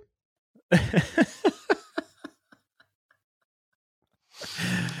moderation.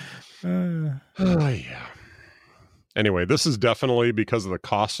 Yeah. Anyway, this is definitely, because of the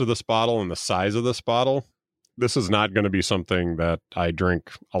cost of this bottle and the size of this bottle, this is not going to be something that I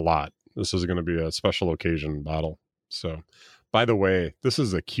drink a lot. This is going to be a special occasion bottle. So, by the way, this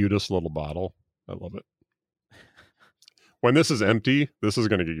is the cutest little bottle. I love it. When this is empty, this is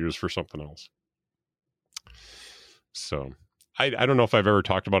going to get used for something else. So, I don't know if I've ever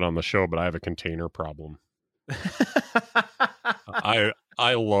talked about it on the show, but I have a container problem. I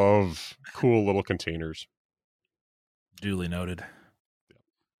love cool little containers. Duly noted.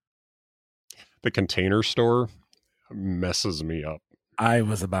 The Container Store messes me up. I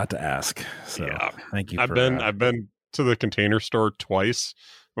was about to ask. So yeah. Thank you. I've been to the Container Store twice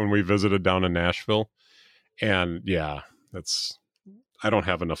when we visited down in Nashville. And yeah, I don't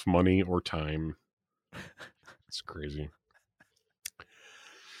have enough money or time. It's crazy.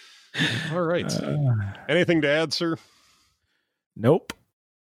 All right. Anything to add, sir? Nope.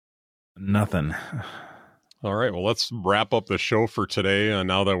 Nothing. All right. Well, let's wrap up the show for today.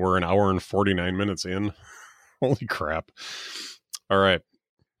 Now that we're an hour and 49 minutes in. Holy crap. All right.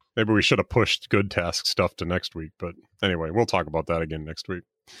 Maybe we should have pushed Good Task stuff to next week. But anyway, we'll talk about that again next week.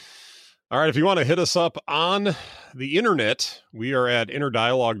 All right. If you want to hit us up on the internet, we are at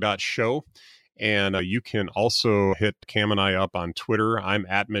innerdialogue.show. And you can also hit Cam and I up on Twitter. I'm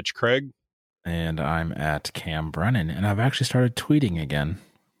at Mitch Craig. And I'm at Cam Brennan. And I've actually started tweeting again.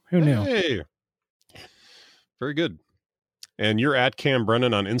 Who knew? Hey. Very good. And you're at Cam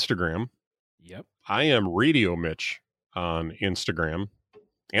Brennan on Instagram. Yep. I am Radio Mitch on Instagram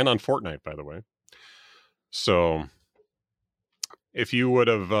and on Fortnite, by the way. So if you would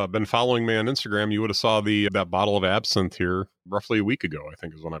have been following me on Instagram, you would have saw that bottle of absinthe here roughly a week ago, I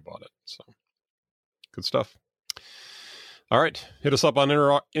think is when I bought it. So good stuff. All right. Hit us up on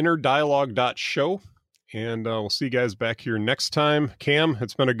innerdialogue.show. And we'll see you guys back here next time. Cam,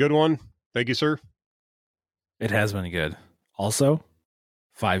 it's been a good one. Thank you, sir. It has been good. Also,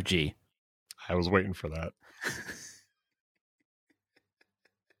 5G. I was waiting for that.